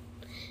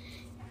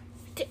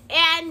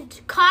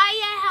 And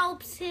Kaya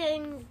helps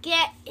him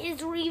get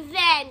his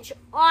revenge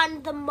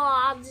on the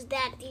mobs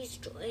that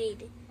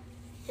destroyed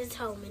his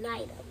home and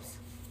items.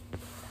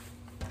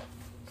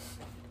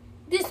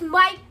 This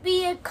might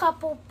be a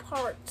couple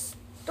part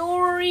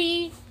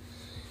story,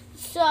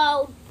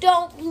 so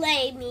don't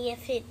blame me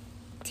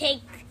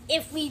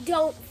if we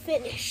don't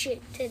finish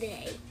it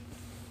today.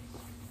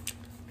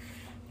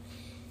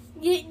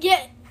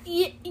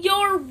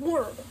 You're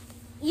warned.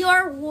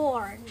 You're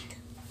warned.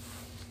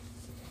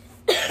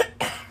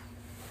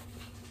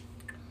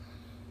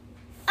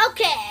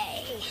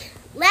 Okay,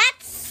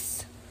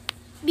 let's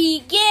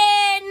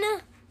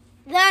begin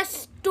the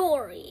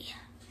story.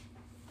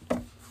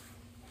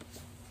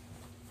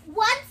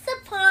 Once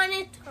upon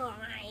a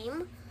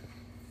time,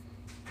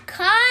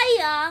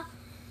 Kaya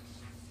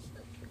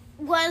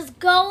was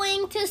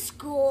going to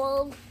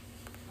school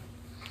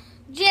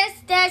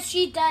just as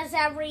she does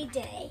every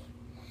day.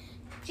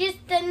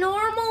 Just a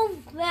normal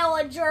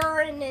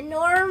villager in a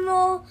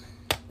normal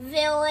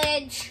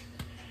village.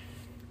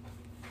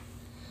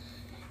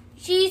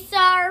 She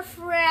saw her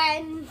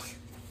friend,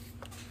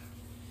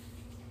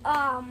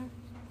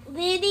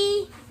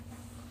 Liddy.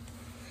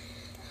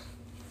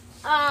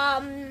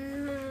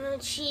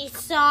 She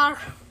saw,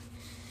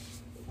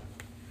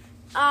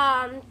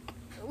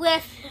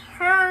 with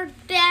her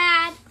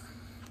dad,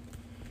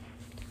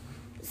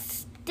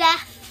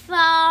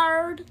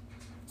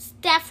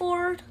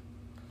 Stafford,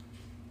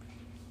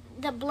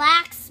 the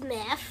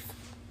blacksmith,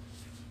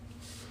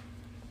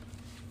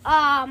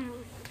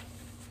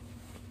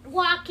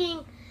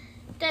 walking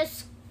to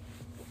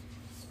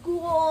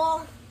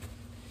school.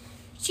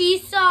 She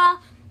saw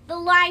the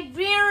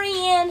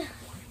librarian,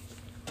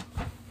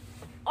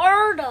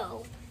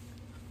 Erdo,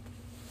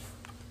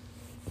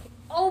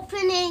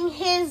 opening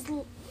his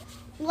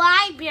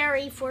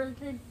library for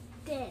the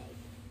day.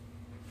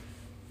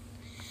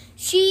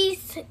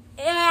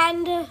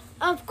 And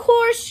of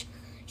course,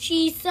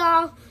 she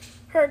saw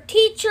her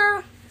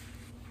teacher,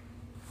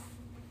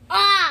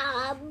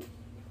 Obs,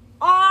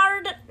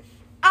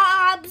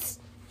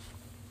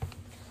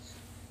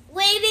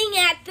 waiting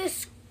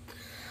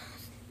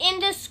in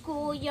the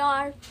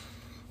schoolyard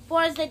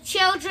for the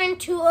children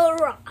to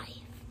arrive.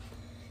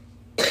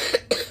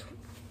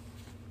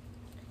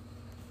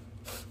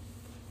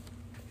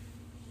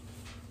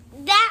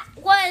 That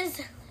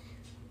was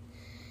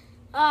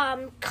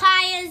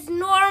Kaya's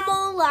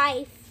normal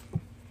life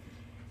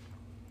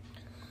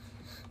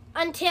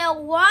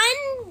until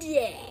one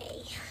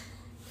day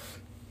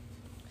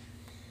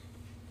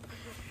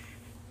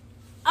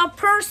a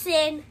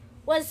person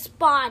was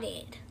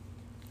spotted,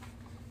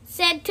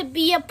 said to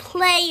be a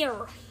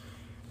player,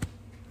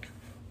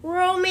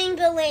 roaming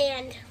the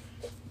land,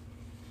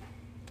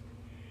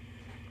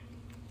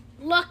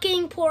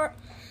 looking for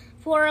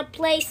a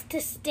place to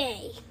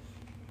stay.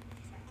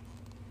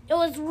 It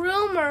was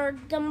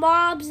rumored the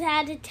mobs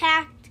had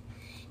attacked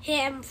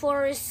him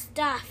for his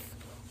stuff,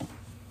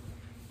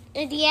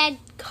 and he had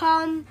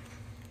come,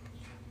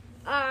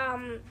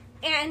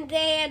 and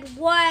they had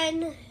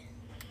won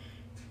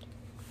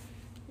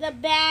the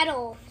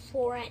battle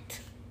for it.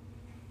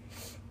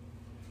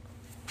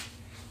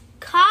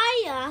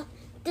 Kaya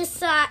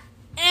decided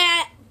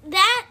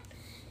that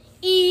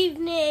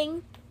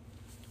evening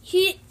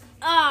he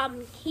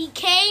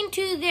came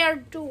to their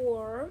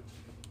door,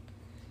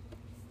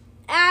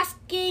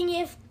 asking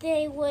if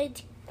they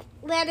would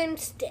let him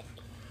stay.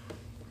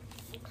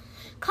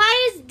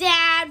 Kaya's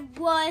dad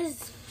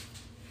was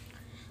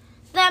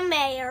the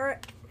mayor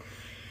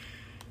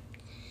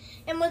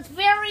and was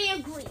very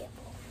agreeable.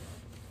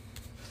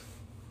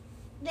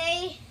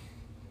 They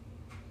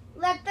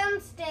let them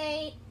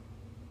stay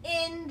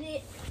in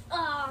the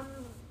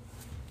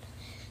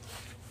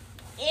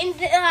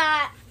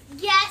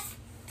guest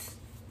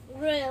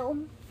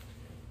room.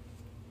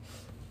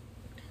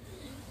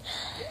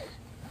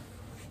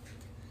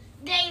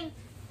 They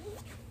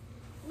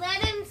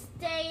let him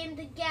stay in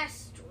the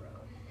guest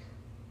room.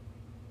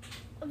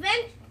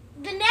 Then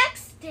the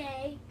next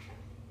day,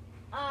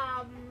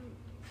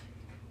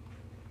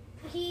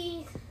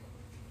 he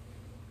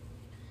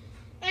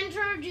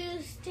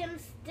introduced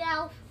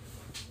himself.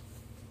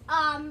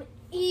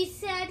 He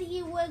said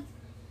he would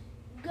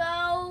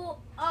go.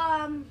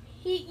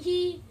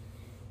 He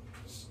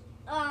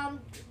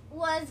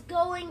was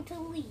going to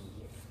leave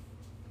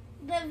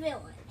the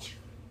village.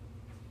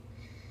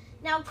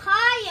 Now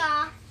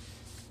Kaya,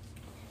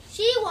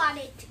 she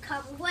wanted to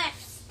come with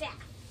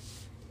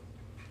Steph,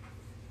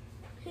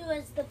 who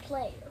is the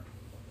player.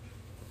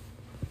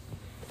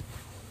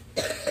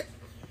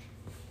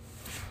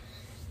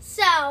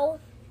 So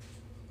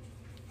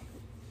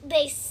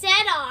they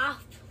set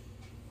off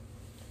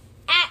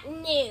at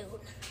noon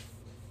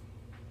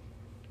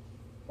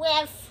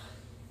with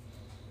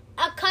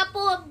a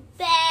couple of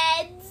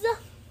beds,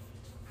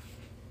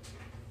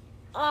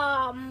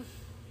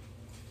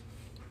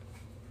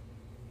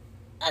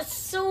 a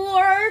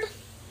sword,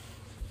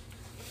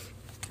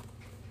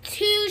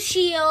 2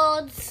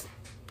 shields,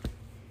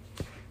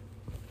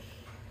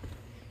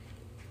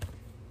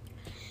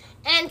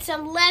 and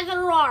some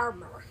leather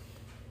armor.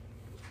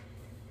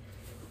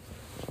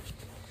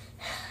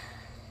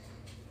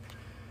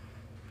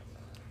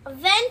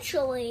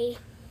 Eventually,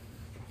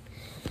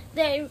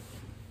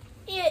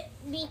 it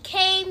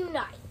became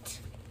night,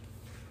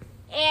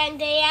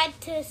 and they had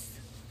to,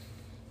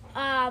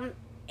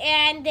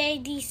 and they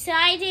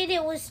decided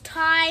it was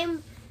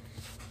time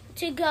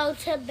to go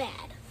to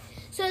bed.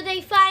 So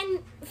they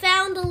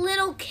found a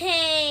little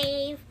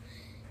cave,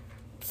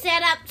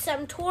 set up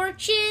some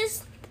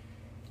torches,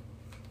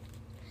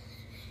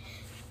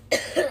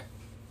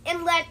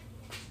 and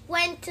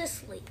went to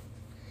sleep.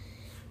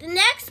 The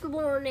next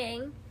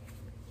morning,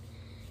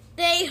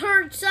 they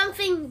heard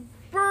something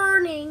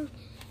burning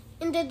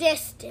in the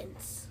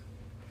distance.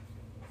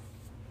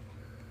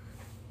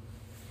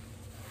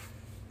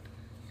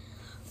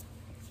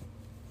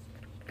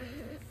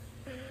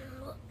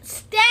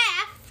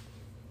 Steph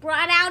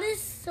brought out his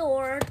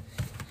sword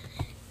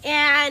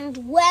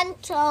and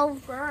went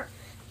over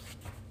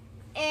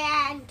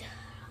and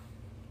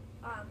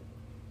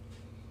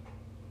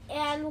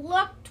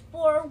looked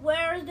for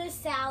where the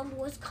sound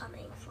was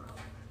coming from.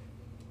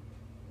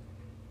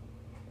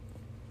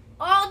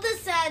 All of a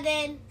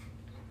sudden,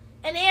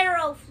 an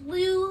arrow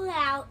flew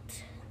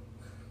out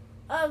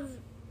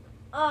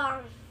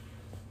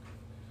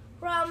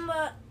from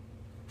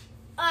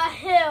a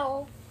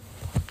hill.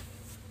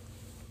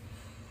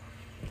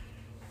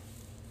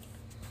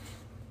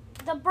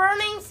 The the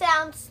burning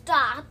sound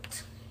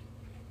stopped,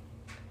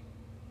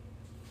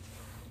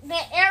 the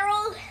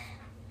arrow,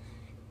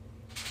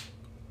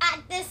 at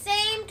the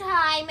same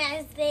time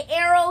as the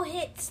arrow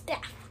hit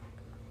Steph,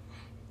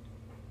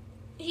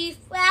 he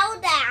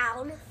fell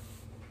down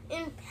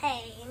in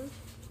pain.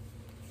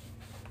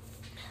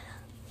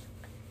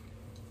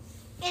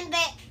 And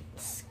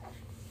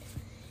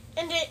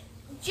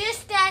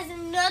just as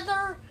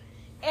another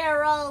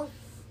arrow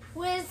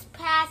whizzed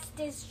past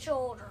his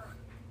shoulder,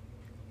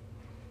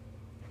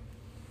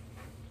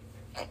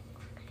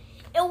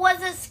 it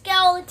was a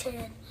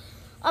skeleton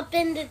up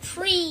in the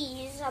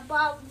trees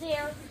above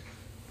their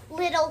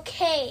little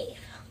cave.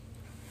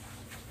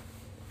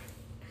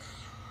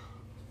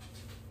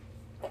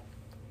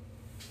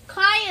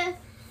 Kaya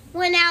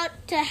went out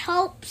to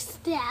help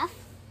Steph.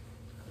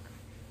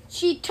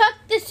 She took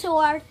the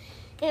sword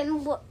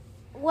and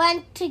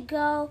went to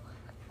go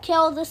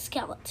kill the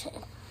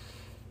skeleton.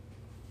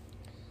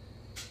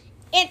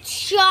 It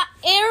shot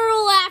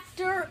arrow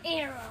after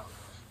arrow,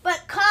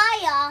 but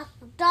Kaya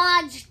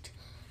dodged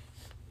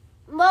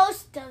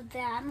most of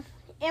them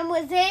and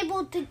was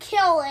able to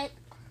kill it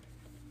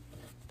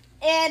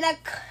in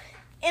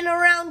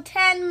around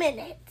 10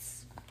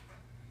 minutes.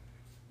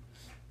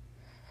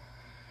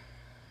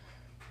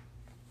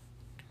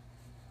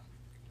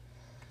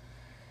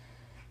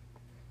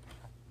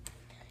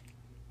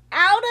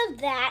 Out of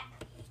that,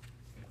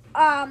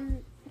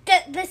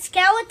 the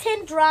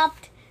skeleton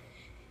dropped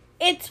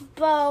its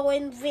bow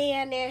and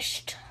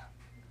vanished.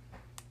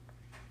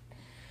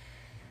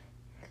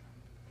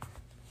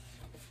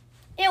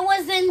 It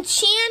was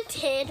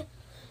enchanted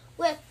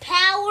with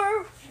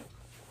power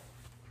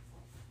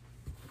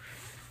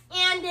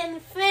and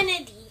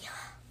infinity.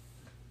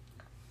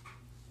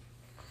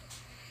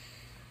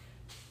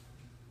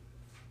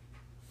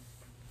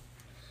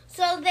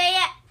 So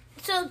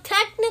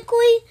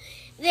technically,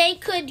 they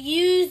could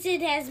use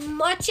it as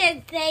much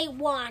as they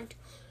want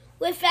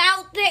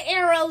without the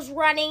arrows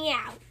running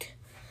out.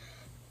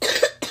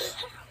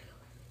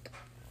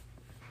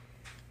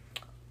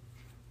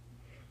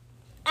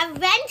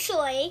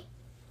 Eventually,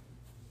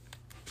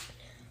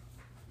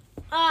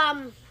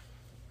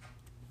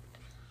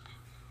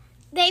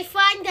 they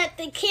find that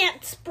they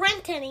can't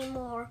sprint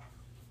anymore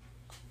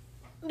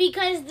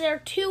because they're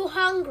too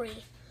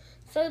hungry.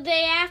 So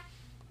they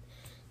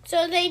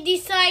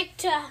decide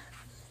to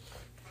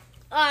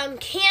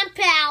camp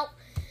out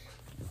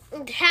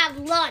and have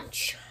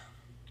lunch.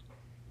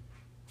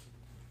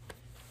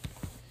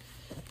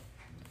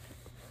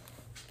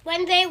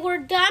 When they were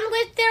done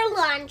with their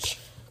lunch,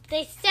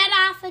 they set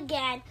off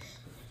again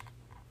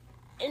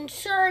in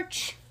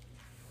search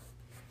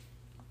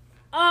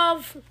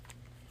of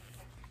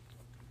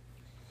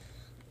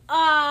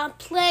a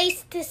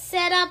place to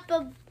set up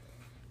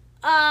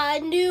a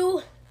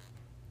new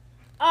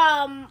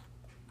a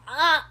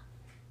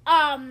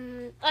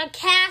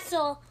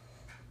castle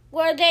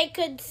where they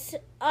could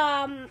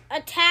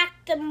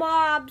attack the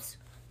mobs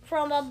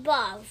from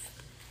above.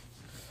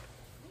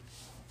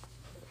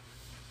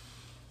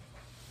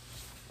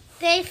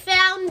 They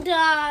found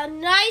a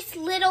nice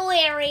little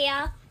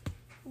area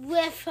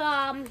with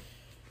a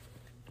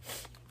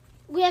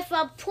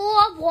pool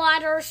of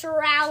water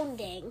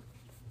surrounding,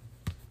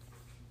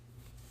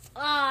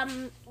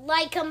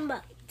 like a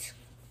moat.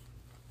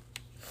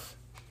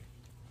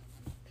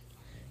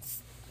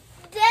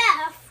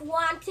 Steph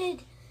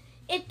wanted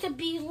it to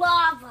be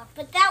lava,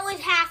 but that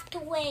would have to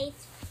wait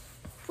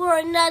for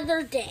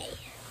another day.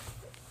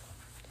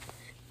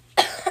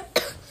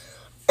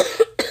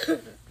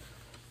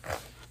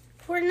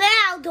 For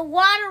now, the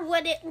water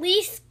would at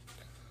least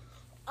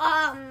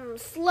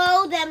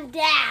slow them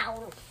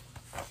down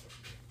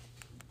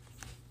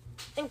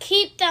and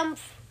keep them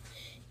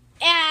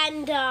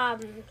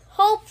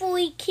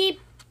hopefully keep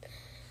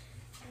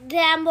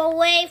them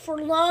away for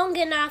long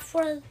enough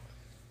for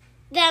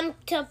them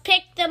to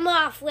pick them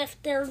off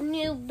with their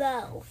new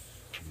bow.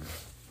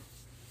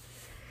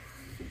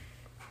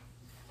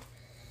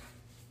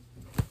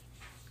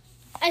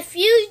 A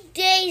few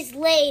days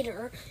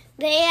later,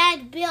 they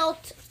had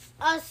built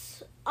a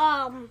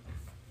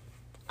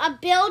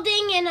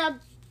building in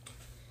a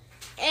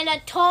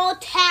tall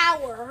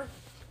tower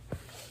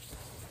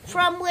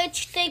from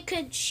which they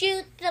could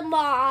shoot the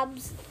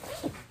mobs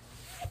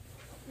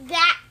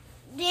that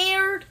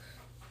dared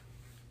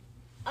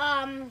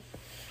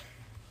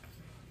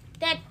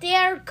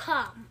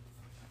come.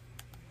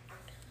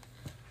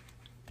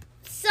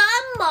 Some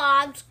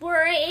mobs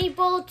were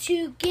able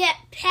to get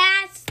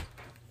past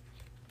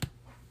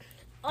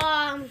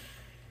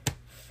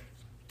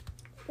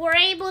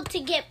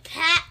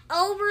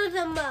over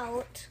the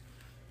moat,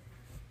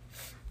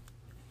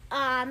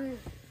 and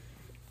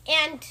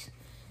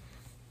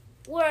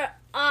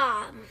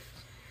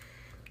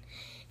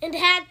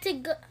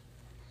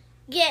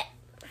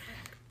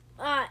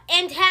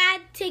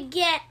had to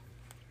get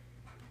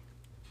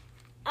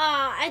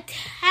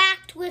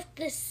attacked with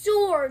the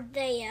sword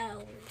they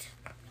owned.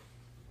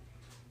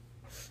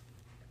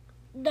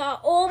 The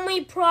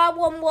only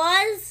problem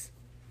was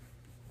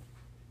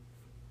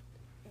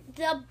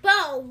the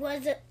bow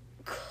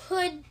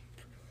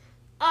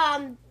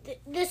bow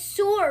the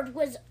sword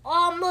was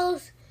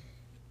almost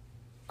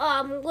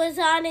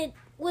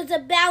was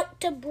about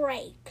to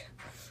break,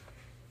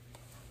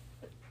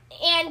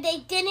 and they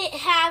didn't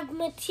have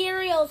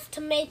materials to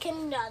make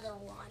another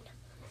one.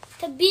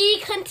 To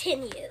be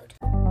continued.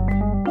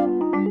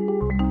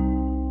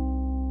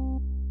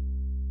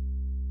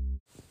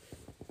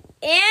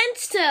 And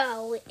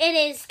so, it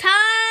is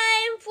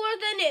time for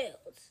the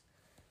news.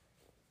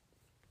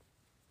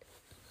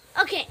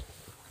 Okay,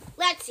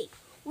 let's see.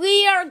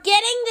 We are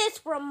getting this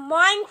from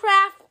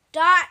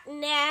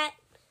Minecraft.net.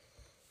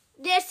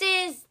 This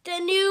is the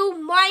new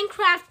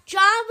Minecraft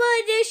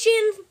Java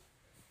Edition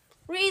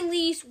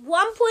release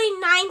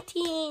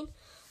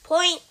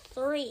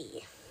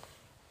 1.19.3.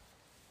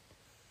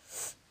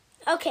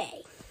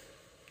 Okay.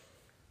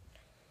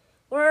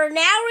 We're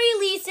now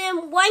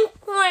releasing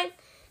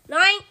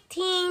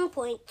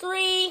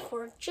 1.19.3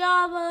 for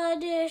Java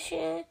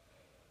Edition.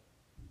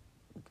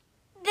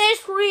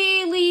 This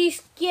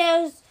release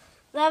gives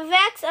the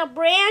Vex a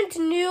brand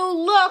new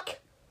look,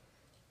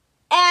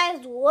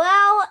 as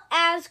well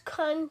as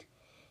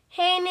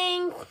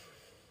containing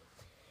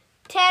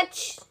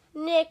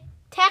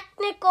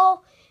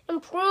technical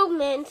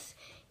improvements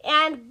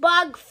and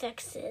bug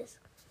fixes.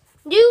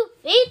 New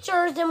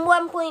features in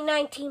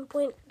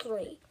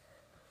 1.19.3.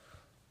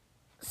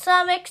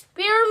 Some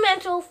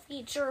experimental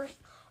features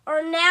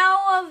are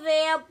now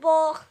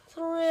available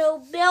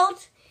through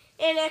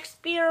built-in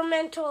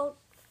experimental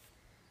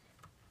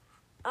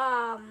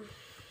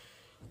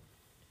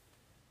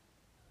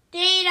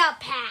data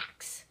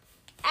packs.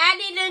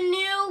 Added a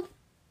new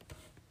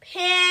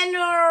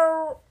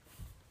panorama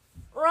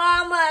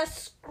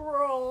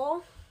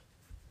scroll.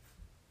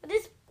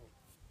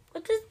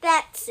 What does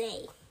that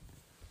say?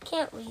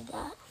 Can't read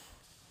that.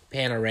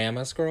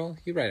 Panorama scroll?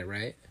 You read it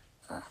right.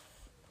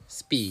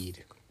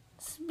 Speed.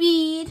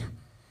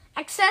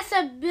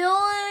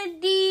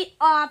 Accessibility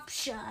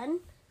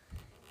option.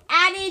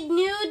 Added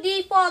new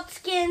default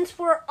skins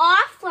for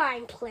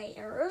offline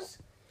players.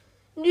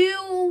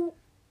 New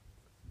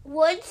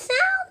wood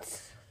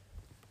sounds.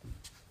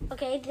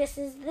 Okay, this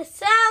is the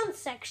sound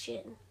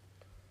section.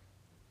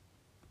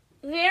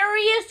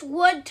 Various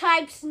wood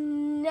types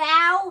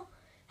now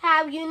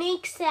have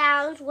unique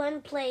sounds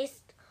when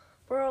placed,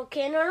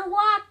 broken, or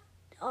walked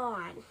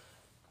on.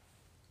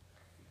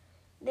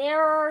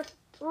 There are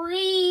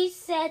 3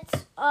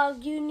 sets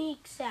of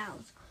unique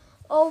sounds: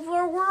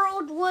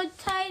 overworld wood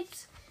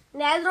types,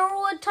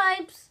 netherwood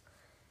types,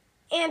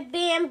 and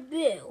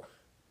bamboo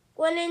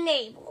when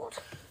enabled.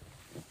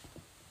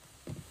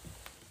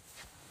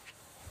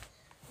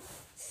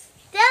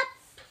 Step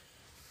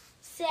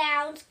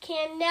sounds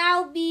can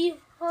now be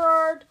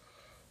heard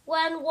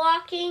when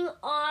walking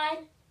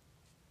on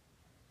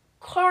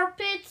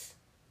carpets,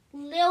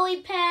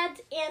 lily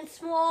pads, and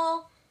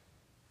small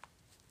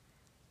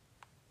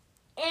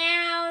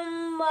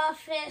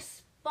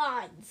amethyst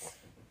buds.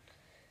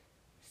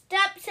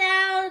 Step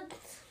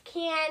sounds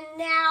can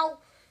now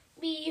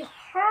be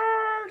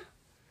heard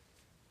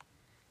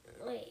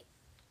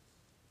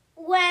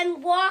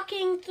when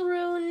walking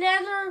through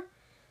nether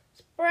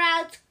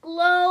sprouts,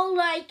 glow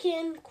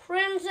lichen,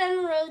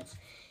 crimson roots,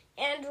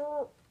 and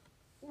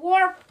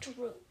warped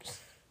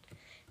roots.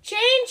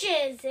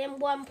 Changes in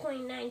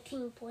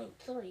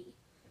 1.19.3.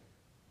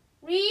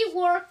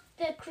 Rework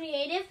the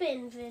creative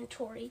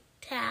inventory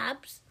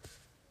tabs.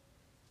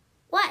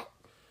 What?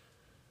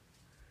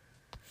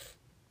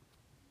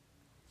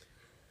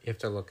 You have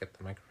to look at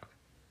the microphone.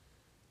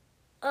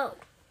 Oh.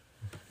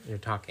 You're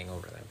talking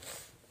over them.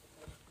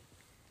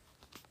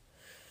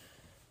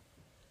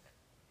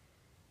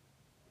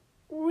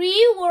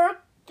 Rework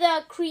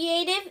the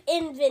creative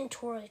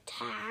inventory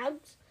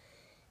tabs.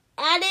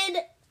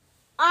 Added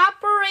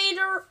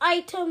operator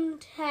item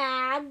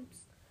tab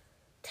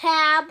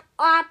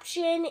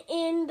option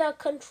in the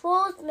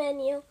controls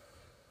menu,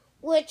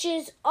 which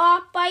is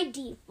off by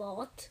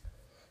default.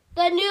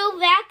 The new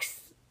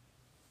Vex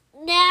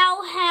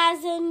now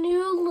has a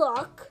new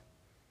look.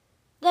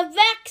 The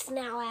Vex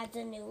now has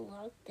a new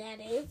look,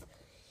 that is.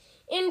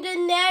 In the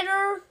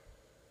nether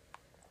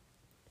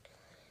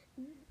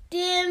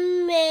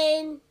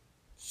dimension,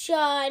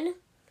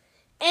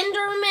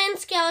 Enderman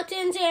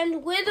skeletons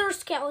and Wither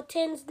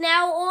skeletons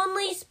now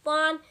only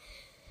spawn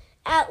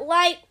at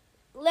light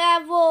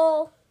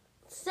level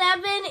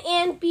 7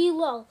 and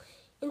below,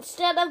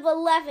 instead of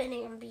 11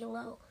 and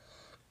below.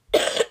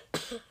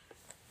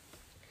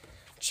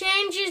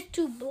 Changes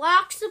to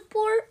block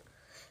support,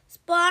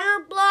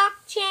 spawner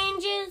block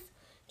changes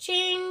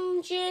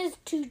to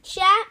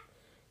chat,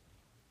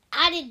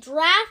 added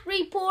draft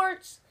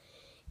reports,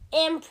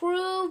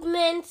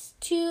 improvements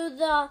to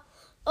the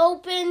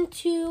open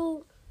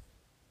to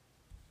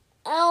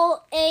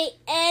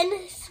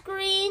LAN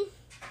screen.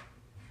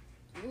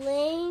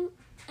 Lane?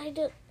 I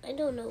don't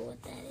know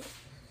what that is.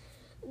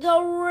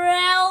 The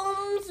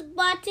Realms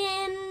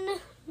button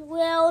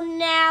will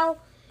now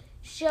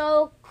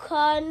show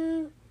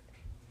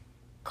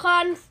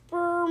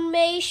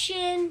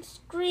confirmation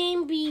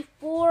screen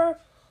before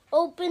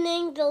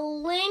opening the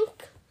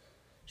link.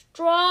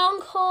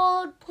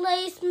 Stronghold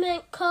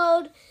placement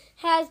code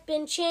has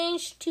been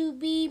changed to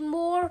be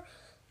more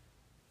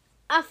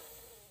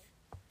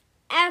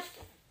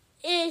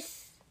efficient,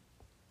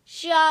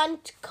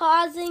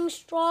 causing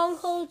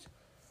strongholds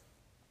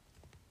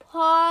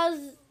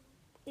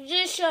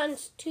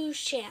positions to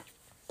shift.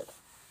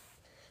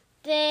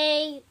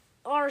 They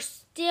are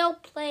still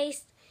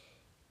placed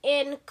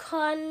in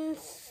concentric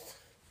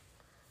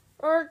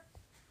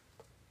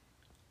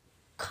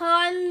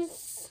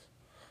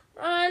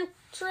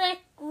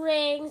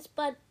rings,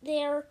 but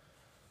their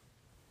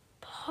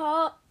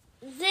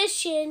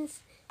positions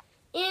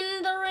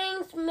in the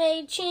rings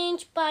may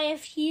change by a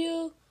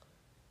few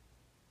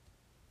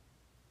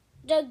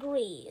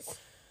degrees.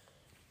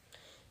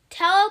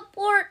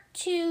 Teleport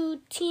to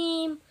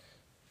team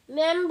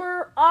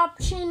member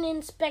option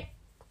in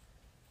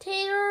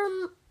spectator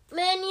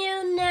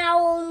menu now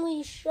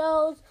only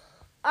shows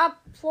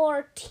up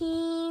for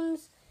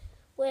teams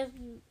with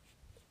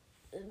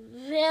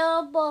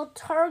available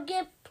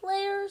target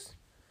players.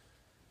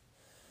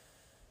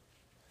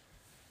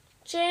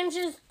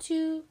 Changes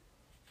to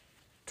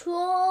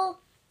tool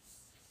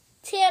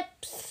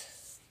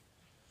tips.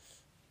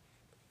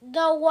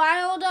 The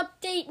Wild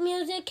Update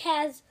music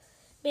has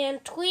been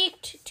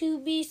tweaked to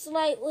be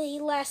slightly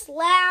less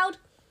loud.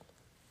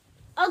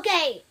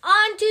 Okay,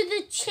 on to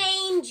the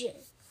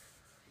changes.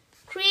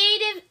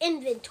 Creative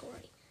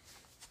inventory.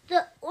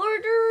 The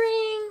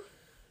ordering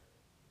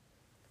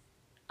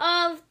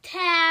of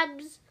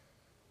tabs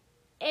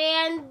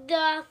and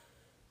the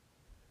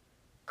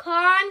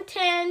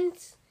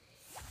contents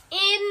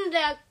in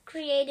the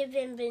creative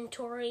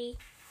inventory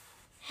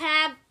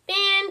have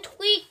been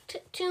tweaked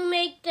to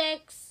make the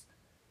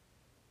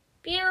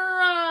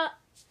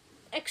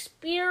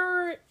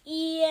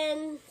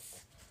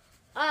experience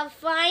of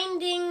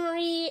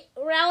finding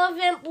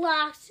relevant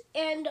blocks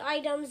and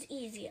items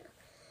easier.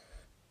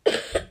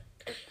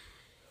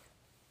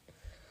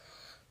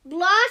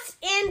 Blocks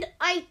and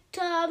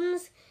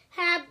items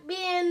have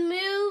been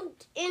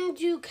moved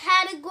into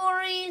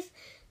categories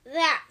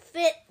that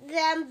fit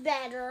them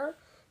better.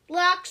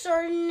 Blocks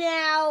are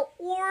now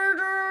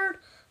ordered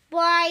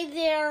by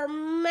their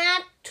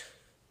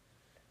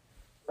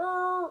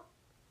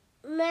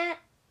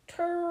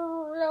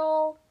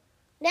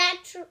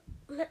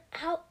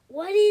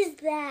what is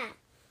that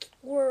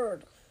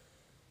word?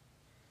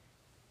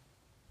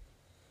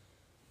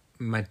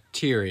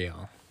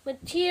 Material.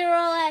 Material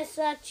as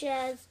such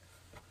as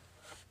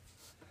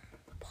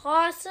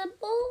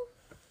possible.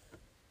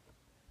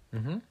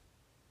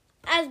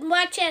 As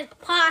much as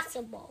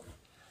possible.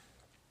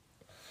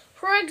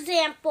 For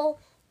example,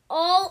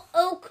 all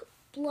oak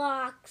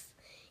blocks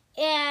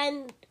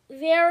and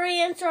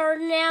variants are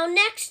now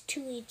next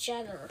to each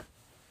other.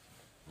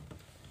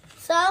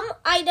 Some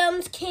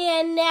items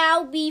can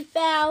now be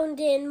found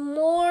in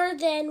more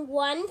than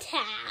one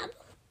tab.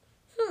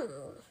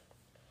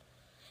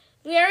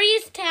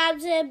 Various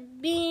tabs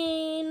have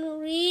been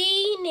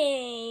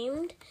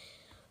renamed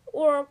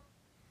or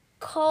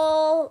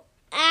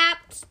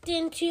collapsed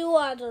into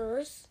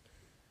others.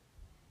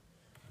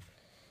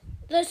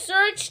 The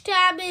search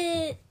tab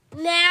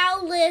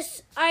now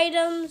lists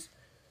items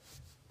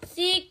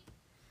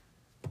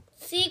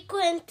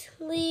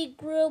sequentially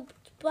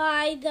grouped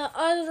by the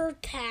other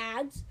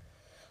tabs.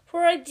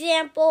 For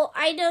example,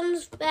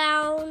 items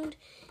found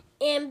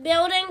in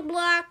building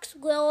blocks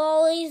will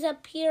always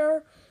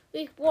appear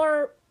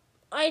before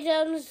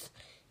items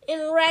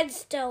in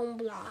redstone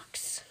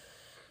blocks.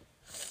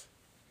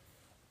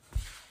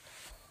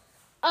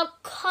 A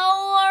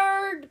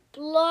colored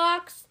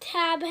blocks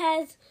tab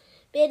has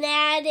been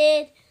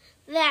added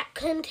that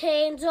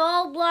contains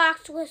all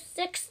blocks with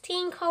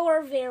 16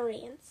 color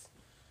variants.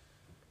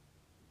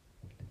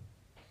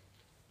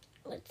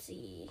 Let's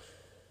see.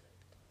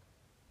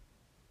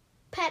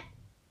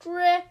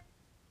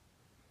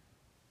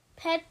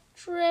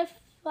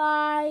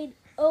 Petrified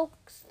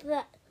oak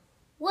slab.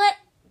 What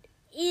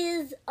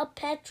is a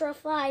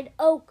petrified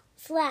oak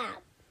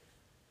slab?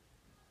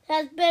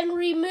 Has been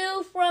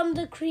removed from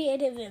the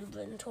creative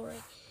inventory.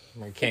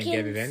 We can't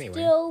get it anyway. It can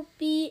still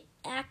be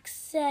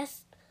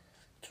accessed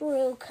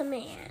through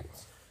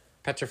commands.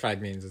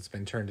 Petrified means it's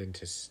been turned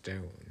into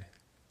stone.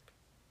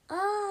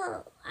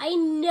 Oh, I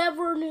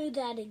never knew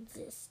that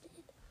existed.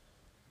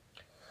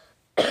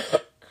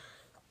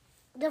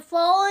 The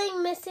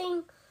following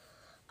missing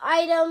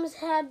items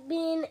have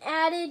been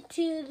added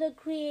to the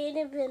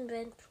creative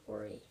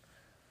inventory.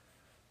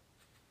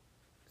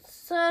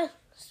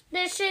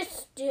 Suspicious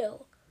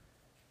stew.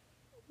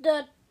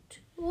 The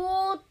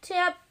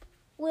tooltip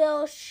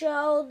will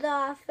show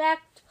the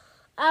effect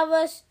of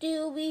a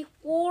stew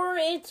before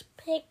it's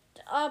picked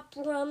up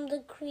from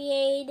the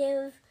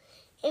creative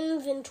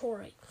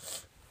inventory.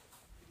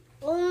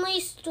 Only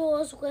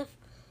stools with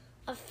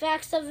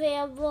effects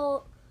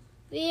available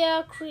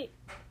via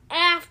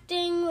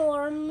crafting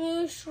or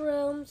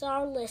mushrooms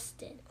are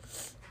listed.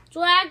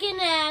 Dragon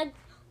egg,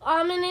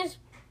 ominous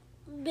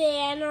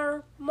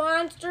banner,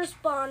 monster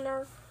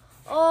spawner,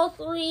 all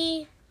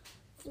three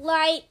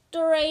flight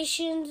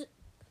durations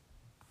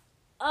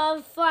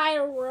of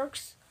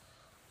fireworks,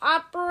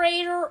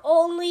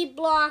 operator-only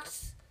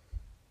blocks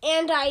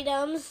and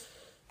items.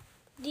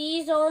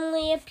 These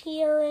only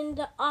appear in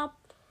the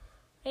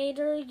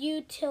Operator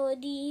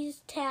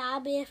Utilities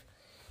tab if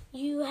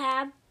you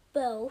have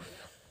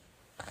both.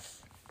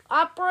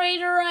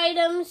 Operator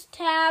Items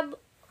tab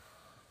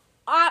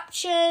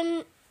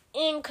option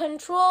in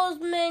Controls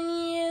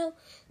menu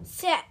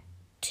set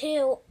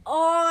to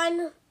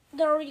on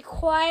the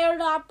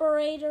required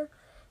operator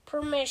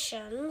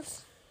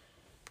permissions.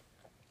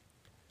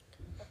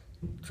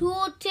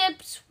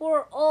 Tooltips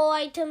for all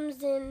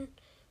items in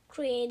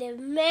Creative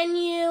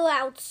menu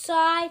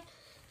outside.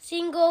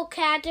 Single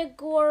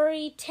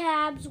category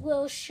tabs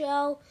will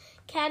show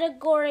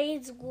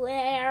categories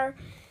where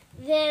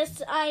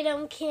this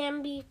item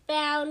can be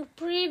found.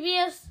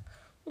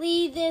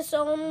 Previously, this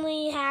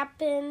only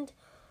happened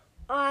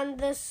on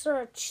the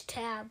search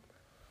tab.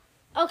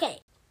 Okay,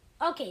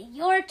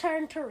 your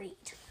turn to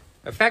read.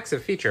 Effects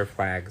of feature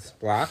flags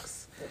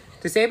blocks.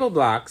 Disabled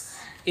blocks,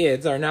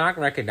 IDs, are not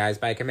recognized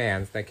by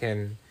commands that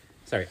can...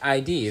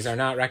 IDs are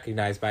not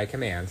recognized by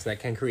commands that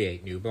can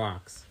create new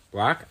blocks.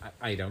 Block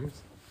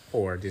items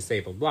or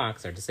disabled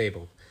blocks are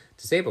disabled.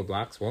 Disabled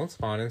blocks won't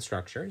spawn in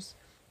structures.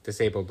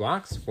 Disabled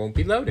blocks won't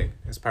be loaded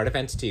as part of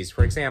entities,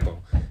 for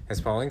example, as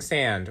falling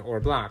sand or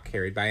block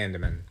carried by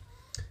Enderman.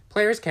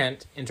 Players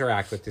can't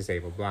interact with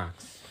disabled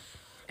blocks.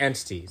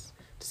 Entities.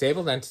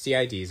 Disabled entity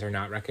IDs are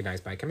not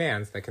recognized by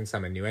commands that can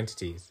summon new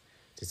entities.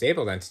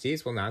 Disabled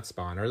entities will not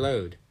spawn or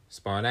load.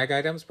 Spawn egg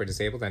items for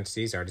disabled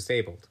entities are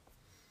disabled.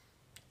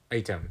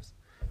 Items.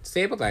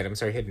 Disabled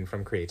items are hidden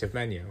from Creative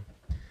menu.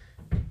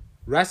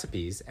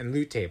 Recipes and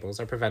loot tables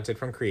are prevented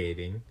from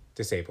creating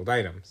disabled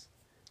items.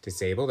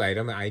 Disabled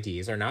item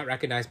IDs are not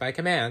recognized by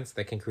commands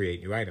that can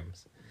create new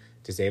items.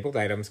 Disabled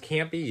items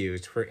can't be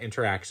used for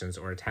interactions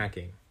or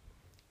attacking.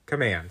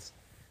 Commands.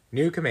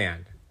 New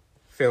command.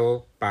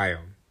 Fill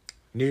biome.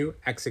 New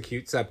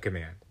execute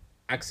subcommand.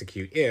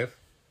 Execute if.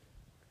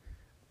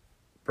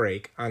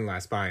 Break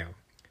unless biome.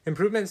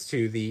 Improvements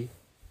to the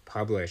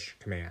publish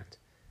command.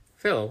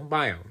 Fill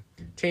biome.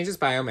 Changes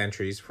biome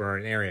entries for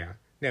an area.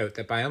 Note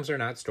that biomes are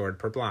not stored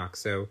per block,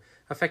 so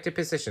affected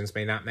positions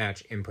may not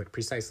match input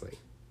precisely.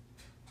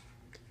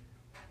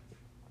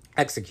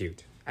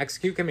 Execute.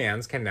 Execute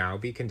commands can now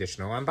be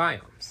conditional on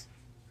biomes.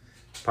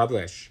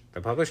 Publish.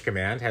 The publish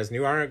command has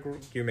new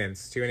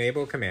arguments to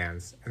enable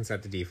commands and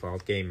set the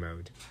default game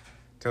mode.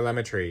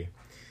 Telemetry.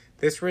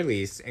 This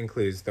release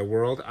includes the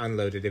World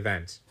Unloaded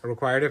event, a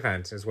required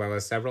event, as well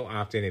as several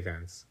opt-in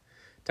events.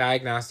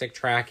 Diagnostic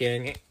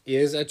tracking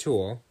is a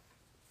tool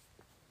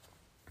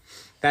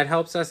that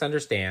helps us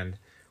understand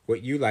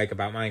what you like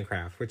about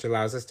Minecraft, which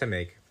allows us to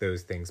make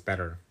those things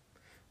better.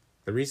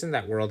 The reason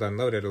that World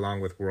Unloaded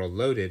along with World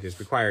Loaded is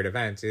required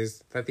event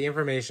is that the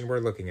information we're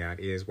looking at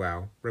is,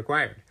 well,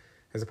 required.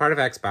 As a part of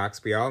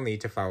Xbox, we all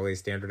need to follow a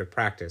standard of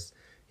practice.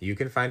 You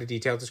can find a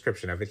detailed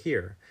description of it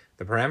here.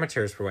 The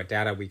parameters for what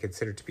data we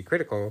consider to be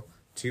critical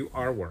to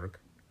our work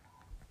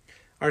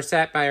are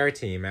set by our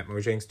team at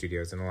Mojang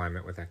Studios in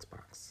alignment with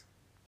Xbox.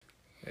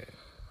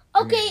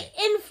 Okay,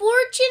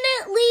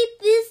 unfortunately,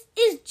 this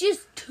is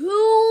just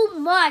too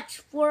much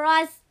for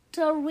us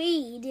to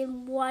read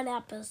in one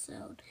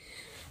episode.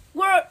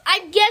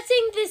 I'm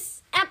guessing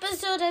this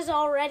episode has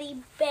already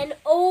been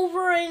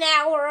over an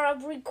hour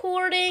of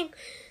recording.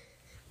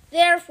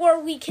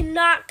 Therefore, we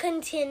cannot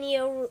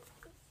continue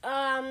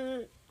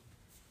the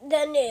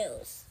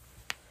news.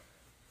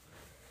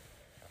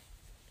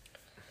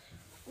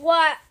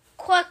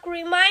 Quick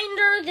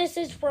reminder, this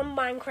is from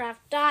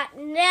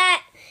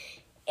Minecraft.net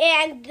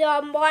and the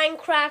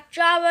Minecraft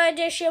Java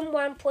Edition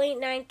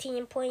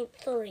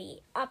 1.19.3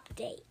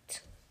 update.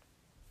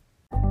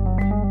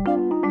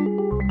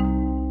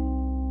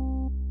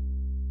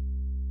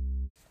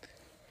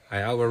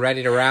 Well, we're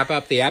ready to wrap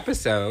up the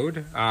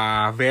episode.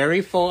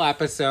 Very full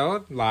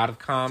episode. A lot of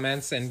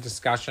comments and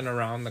discussion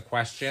around the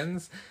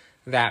questions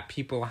that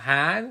people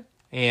had,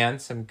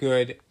 and some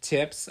good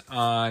tips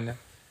on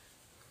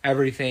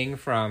everything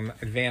from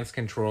advanced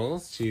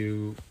controls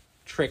to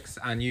tricks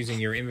on using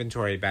your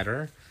inventory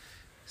better.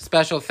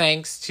 Special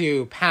thanks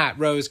to Pat,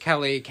 Rose,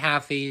 Kelly,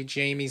 Kathy,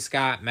 Jamie,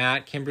 Scott,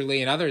 Matt,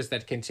 Kimberly, and others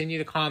that continue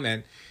to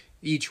comment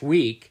each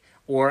week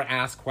or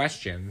ask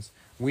questions.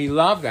 We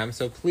love them,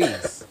 so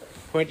please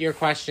put your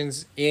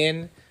questions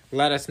in.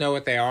 Let us know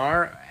what they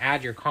are.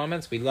 Add your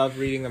comments. We love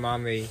reading them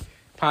on the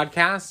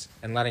podcast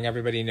and letting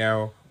everybody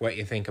know what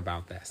you think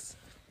about this.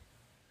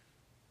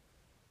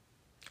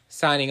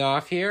 Signing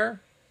off here.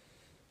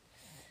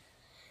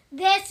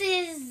 This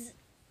is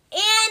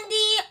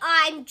Andy,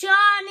 I'm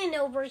John, and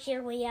over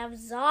here we have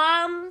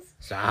Zoms.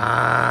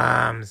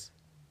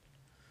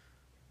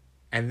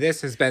 And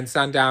this has been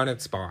Sundown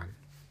at Spawn.